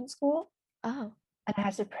Christian school, Oh, and I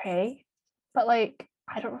had to pray. But like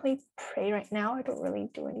I don't really pray right now. I don't really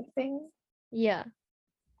do anything. yeah.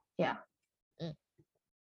 Yeah. Mm.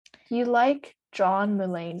 You like John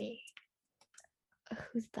Mulaney.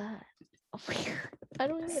 Who's that? Oh my god. I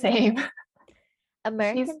don't even know. Same.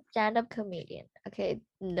 American stand-up comedian. Okay,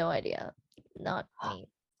 no idea. not me.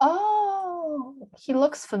 Oh, he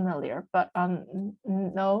looks familiar, but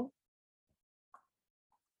no.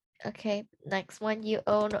 Okay, next one. You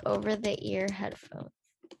own over-the-ear headphones.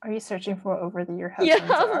 Are you searching for over the ear Yeah,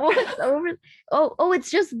 headphones? Are? what's over? Oh, it's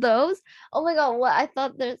just those. Oh my god, what? I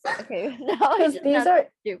thought there's okay. Now I Because just these sound are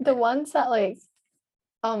the stupid. ones that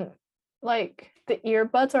like the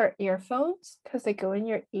earbuds are earphones because they go in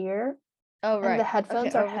your ear, Oh and the right.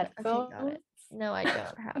 headphones Okay, are okay, got headphones. it. No, I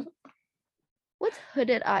don't have. What's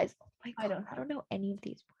hooded eyes? Oh my I god, I don't know any of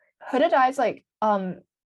these words. Hooded eyes, like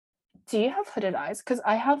do you have hooded eyes? Because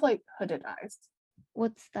I have like hooded eyes.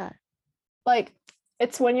 What's that? Like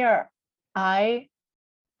it's when your eye.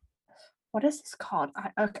 What is this called?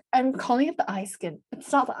 I'm calling it the eye skin.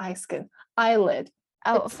 It's not the eye skin. Eyelid.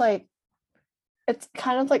 Oh, It's like it's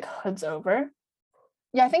kind of like hoods over.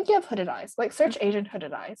 Yeah, I think you have hooded eyes. Like search Asian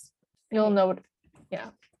hooded eyes. You'll okay. know what. Yeah.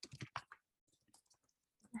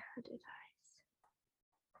 Hooded eyes.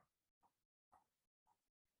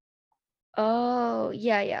 Oh,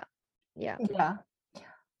 yeah. Yeah. Okay.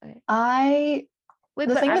 Wait,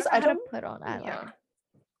 The but thing I is, don't know I how to don't. put on eyeliner. Yeah.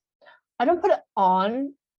 I don't put it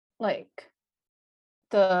on like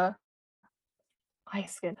the eye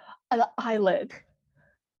skin, the eyelid.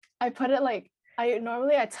 I put it like I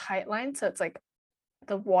tight line, so it's like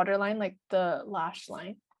the waterline, like the lash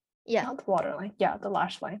line. Yeah. Not the waterline. Yeah, the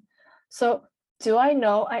lash line. So do I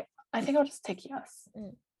know? I think I'll just take yes.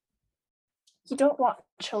 You don't want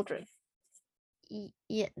children.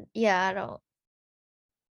 Yeah, I don't.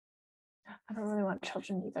 I don't really want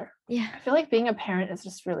children either. Yeah. I feel like being a parent is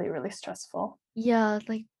just really, really stressful. Yeah,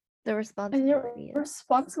 like the And responsibility. you're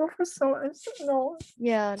responsible for so much. No,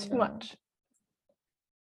 Yeah, too no. much.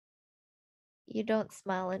 You don't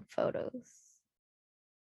smile in photos.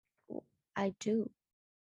 I do.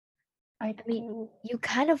 I mean, do. You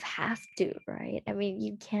kind of have to, right? I mean,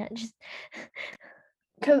 you can't just.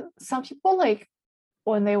 Because some people, like,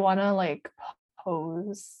 when they want to, like,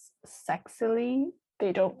 pose sexily,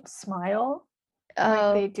 they don't smile.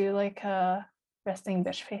 Like, they do, like, a resting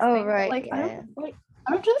bitch face Oh, thing. But, right. like, Yeah.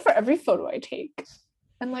 I don't do that for every photo I take.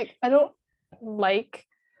 And, like, I don't like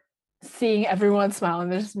seeing everyone smile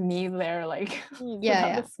and there's me there, like,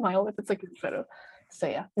 without a smile if it's, like, a photo. So,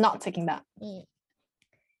 yeah, not taking that.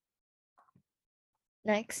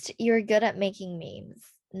 Next, you're good at making memes.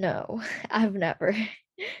 No, I've never.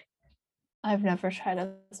 I've never tried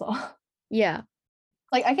as well. Yeah.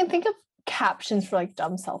 Like, I can think of captions for, like,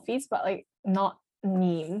 dumb selfies, but, like, not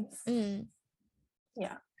memes.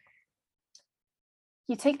 Yeah.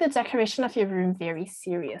 You take the decoration of your room very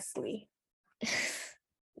seriously.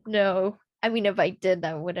 No. I mean, if I did,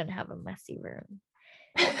 I wouldn't have a messy room.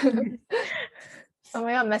 Oh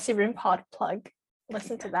my god, messy room pod plug.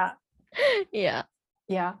 Listen to that. Yeah.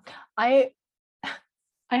 Yeah. I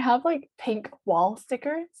have like pink wall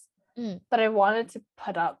stickers that I wanted to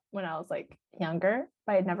put up when I was like younger,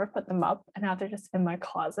 but I never put them up, and now they're just in my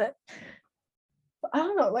closet. But I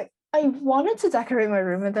don't know, like I wanted to decorate my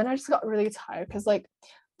room, and then I just got really tired because like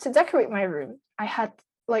to decorate my room, I had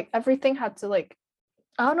like everything had to like,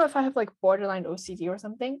 I don't know if I have like borderline OCD or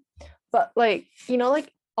something, but like, you know, like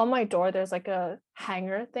on my door there's like a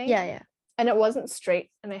hanger thing. Yeah. And it wasn't straight,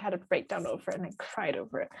 and I had to break down over it, and I cried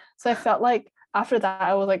over it. So I felt like after that,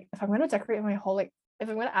 I was like, if I'm going to decorate my whole, like, if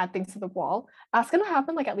I'm going to add things to the wall, that's going to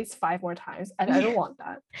happen like at least 5 more times, and I don't want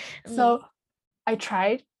that. So I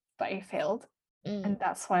tried, but I failed, and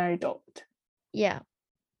that's why I don't. Yeah.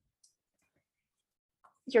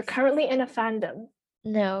 You're currently in a fandom.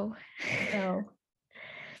 No.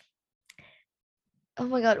 Oh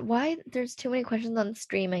my god, why there's too many questions on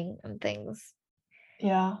streaming and things?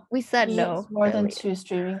 Yeah. We said no. More than 2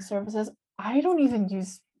 streaming services. I don't even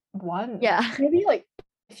use one. Yeah. Maybe like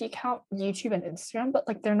if you count YouTube and Instagram, but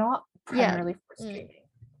like they're not primarily for streaming.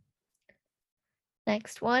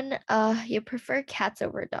 Next one, you prefer cats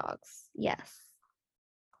over dogs? Yes.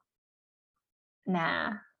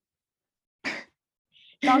 Nah.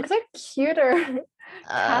 Dogs are cuter.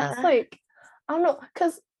 Cats, like, I don't know,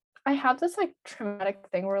 because I have this like traumatic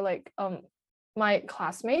thing where like my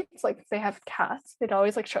classmates, like they have cats, they'd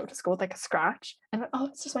always like show up to school with like a scratch, and oh,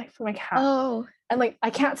 it's just for my cat. Oh. And like I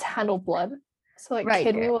can't handle blood, so like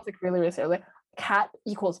kid me was like really, really scary. Like cat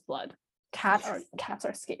equals blood. Cats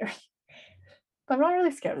are scary. But I'm not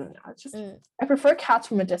really scared of them now. It's just I prefer cats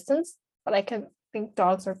from a distance, but I can think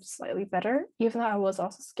dogs are slightly better, even though I was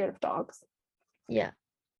also scared of dogs. Yeah.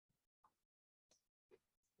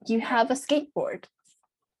 You have a skateboard.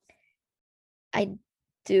 I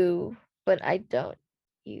do, but I don't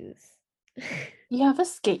use. You have a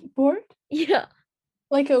skateboard? Yeah.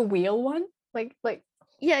 Like a wheel one? Like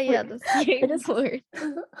yeah, the skateboard.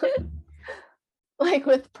 Like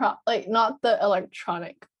with like not the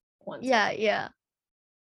electronic ones. Yeah.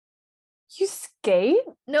 You skate?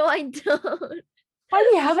 No, I don't. Why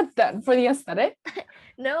do you have it then? For the aesthetic?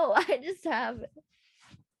 No, I just have it.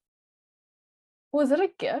 Was it a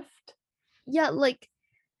gift? Yeah, like,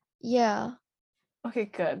 yeah. Okay,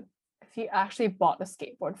 good. If you actually bought a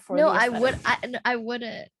skateboard for No, the aesthetic. I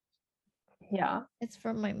wouldn't. Yeah. It's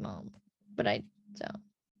from my mom, but I don't.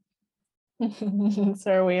 It's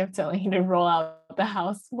our way of telling you to roll out the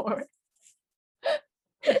house more.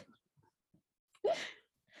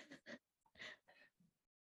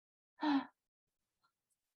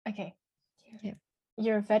 Okay. Okay.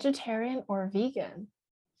 You're vegetarian or vegan?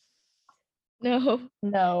 No.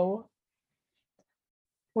 No.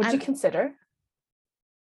 Would you consider?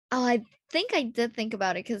 Oh, I think I did think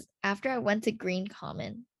about it because after I went to Green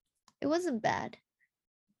Common, it wasn't bad.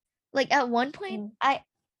 Like at one point, I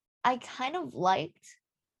kind of liked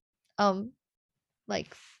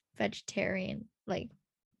like vegetarian, like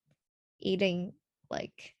eating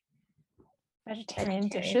like Vegetarian vegetarian.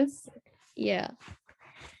 dishes? Yeah.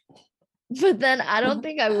 But then I don't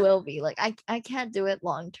think I will be. Like I can't do it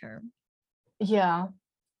long term. Yeah,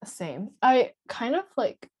 same. I kind of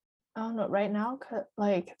like, I don't know, right now,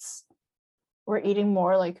 like we're eating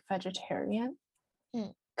more like vegetarian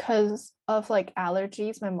because of like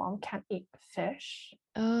allergies. My mom can't eat fish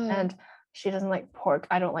and she doesn't like pork.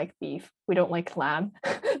 I don't like beef. We don't like lamb.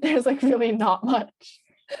 There's like really not much.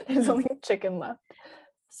 There's only chicken left.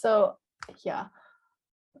 So yeah.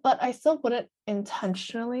 But I still wouldn't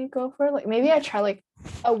intentionally go for it. Like maybe I try like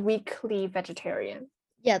a weekly vegetarian.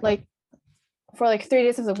 Yeah. Like for like 3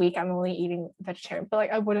 days of the week, I'm only eating vegetarian. But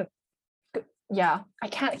like I wouldn't. Yeah, I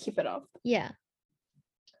can't keep it up. Yeah.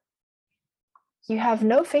 You have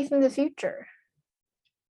no faith in the future.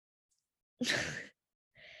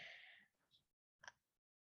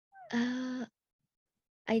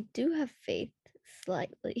 I do have faith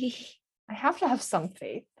slightly. I have to have some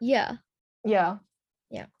faith. Yeah. Yeah.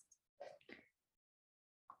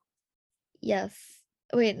 Yes.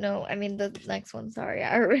 Wait, no. I mean the next one. Sorry,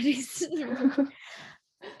 I already. Is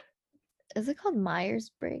it called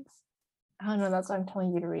Myers-Briggs? I don't know. That's why I'm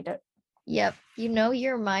telling you to read it. Yep. You know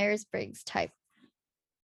your Myers-Briggs type.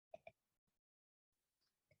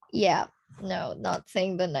 Yeah. No, not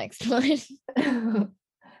saying the next one.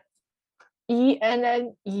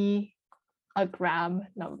 ENNE, a gram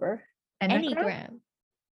number. Enneagram.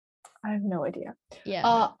 I have no idea.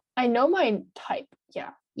 Yeah. I know my type.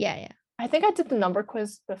 Yeah. Yeah. I think I did the number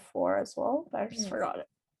quiz before as well, but I just forgot it.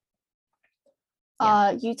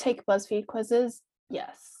 Yeah. You take BuzzFeed quizzes?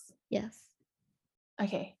 Yes. Yes.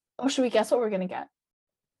 Okay. Oh, should we guess what we're gonna get?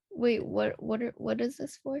 Wait, what is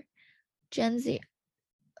this for? Gen Z.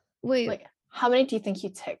 Wait. Like, how many do you think you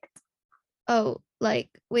ticked? Oh, like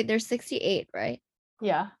wait, there's 68, right?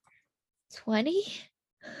 Yeah. 20?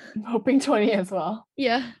 I'm hoping 20 as well.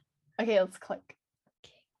 Yeah. Okay, let's click.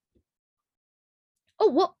 Oh,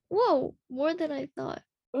 what? Whoa, more than I thought.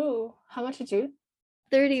 Ooh, how much did you?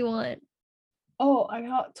 31. Oh, I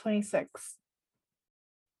got 26.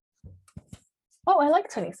 Oh, I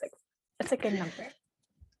like 26. It's a good number.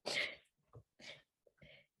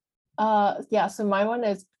 Yeah, so my one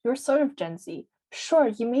is, you're sort of Gen Z. Sure,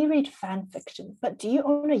 you may read fan fiction, but do you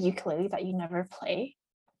own a ukulele that you never play?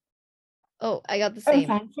 Oh, I got the same.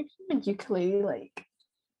 Fan fiction and ukulele, like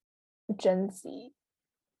Gen Z.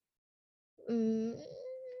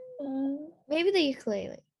 Maybe the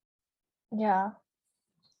ukulele. Yeah.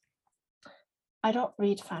 I don't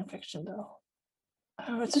read fan fiction though.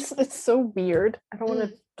 It's so weird. I don't want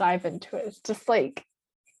to dive into it. It's just like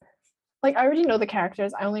I already know the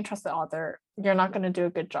characters. I only trust the author. You're not going to do a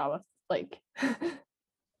good job of like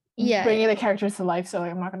bringing the characters to life. So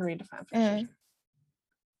like, I'm not going to read the fan fiction.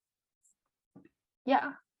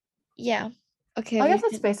 Yeah. Yeah. Okay. I guess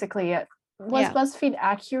that's basically it. Was BuzzFeed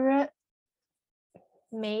accurate?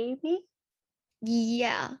 Maybe.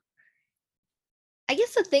 Yeah. I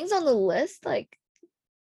guess the things on the list, like,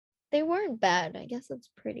 they weren't bad. I guess that's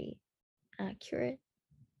pretty accurate.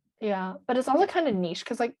 Yeah, but it's also kind of niche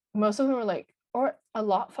because like most of them were like, or a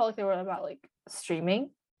lot felt like they were about like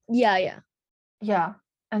streaming. Yeah.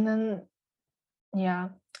 And then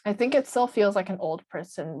I think it still feels like an old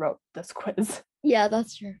person wrote this quiz. Yeah,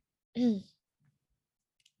 that's true.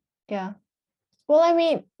 Yeah. Well, I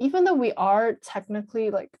mean, even though we are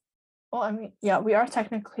technically we are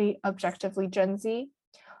technically objectively Gen Z.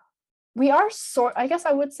 We are I guess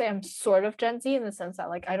I would say I'm sort of Gen Z in the sense that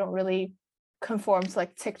like I don't really conform to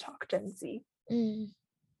like TikTok Gen Z.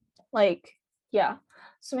 Like, yeah.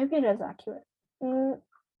 So maybe it is accurate. Don't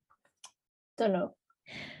know.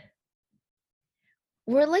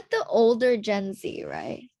 We're like the older Gen Z,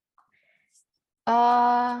 right?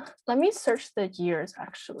 Let me search the years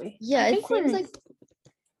actually. Yeah, I it think seems we're like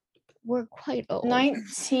we're quite old.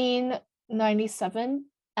 1997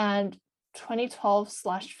 and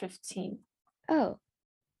 2012/15. Oh,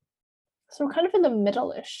 So we're kind of in the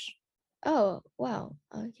middle-ish. oh, wow.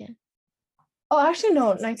 Okay. Oh, actually, no,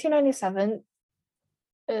 1997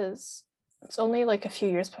 it's only like a few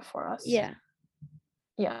years before us. Yeah.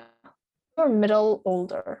 Yeah. We're middle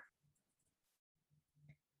older.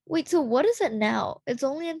 Wait, so what is it now? It's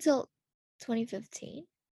only until 2015?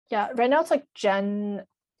 Yeah, right now it's like Gen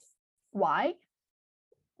Y,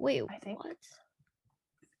 Wait, I think. what?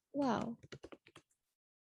 Wow.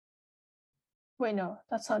 Wait, no,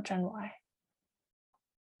 that's not Gen Y.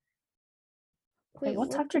 Wait, Wait,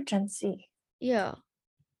 what's what? after Gen Z? Yeah.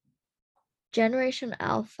 Generation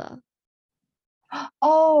Alpha.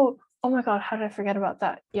 Oh my God, how did I forget about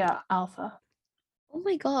that? Yeah, Alpha. Oh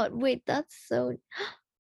my God. Wait, that's so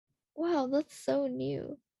wow, that's so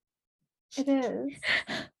new. It is.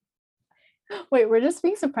 Wait, we're just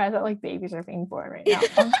being surprised that like babies are being born right now.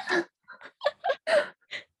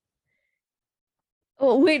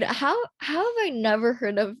 Oh wait, how have I never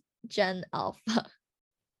heard of Gen Alpha?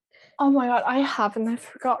 Oh my God, I haven't. I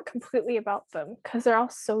forgot completely about them because they're all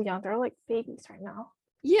so young. They're like babies right now.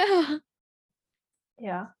 Yeah.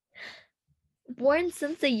 Yeah. Born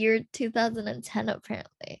since the year 2010,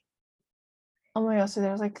 apparently. Oh my God, so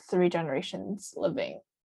there's like 3 generations living like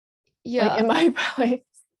Yeah. in my place.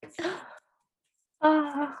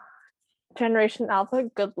 Generation Alpha,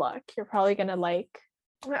 good luck. You're probably gonna like.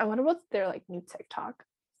 I wonder what their like new TikTok.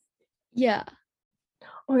 Yeah.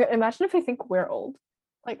 Oh my God, imagine if they think we're old.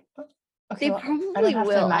 Like, okay, They well, I don't probably have to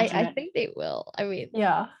will. imagine I it. think they will. I mean,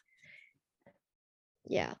 Yeah.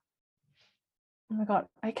 yeah. Oh my God,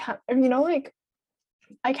 I can't. Like,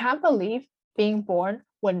 I can't believe being born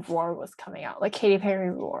when Roar was coming out, like Katy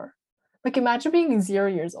Perry Roar. Like, imagine being 0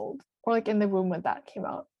 years old or like in the womb when that came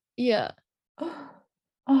out. Yeah.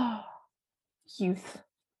 Oh, youth.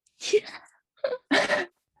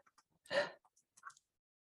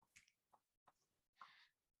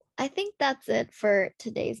 I think that's it for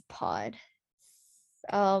today's pod.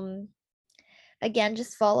 Um Again,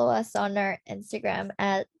 just follow us on our Instagram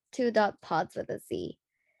at 2.pods with a Z.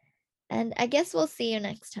 And I guess we'll see you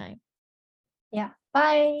next time. Yeah.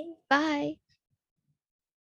 Bye. Bye.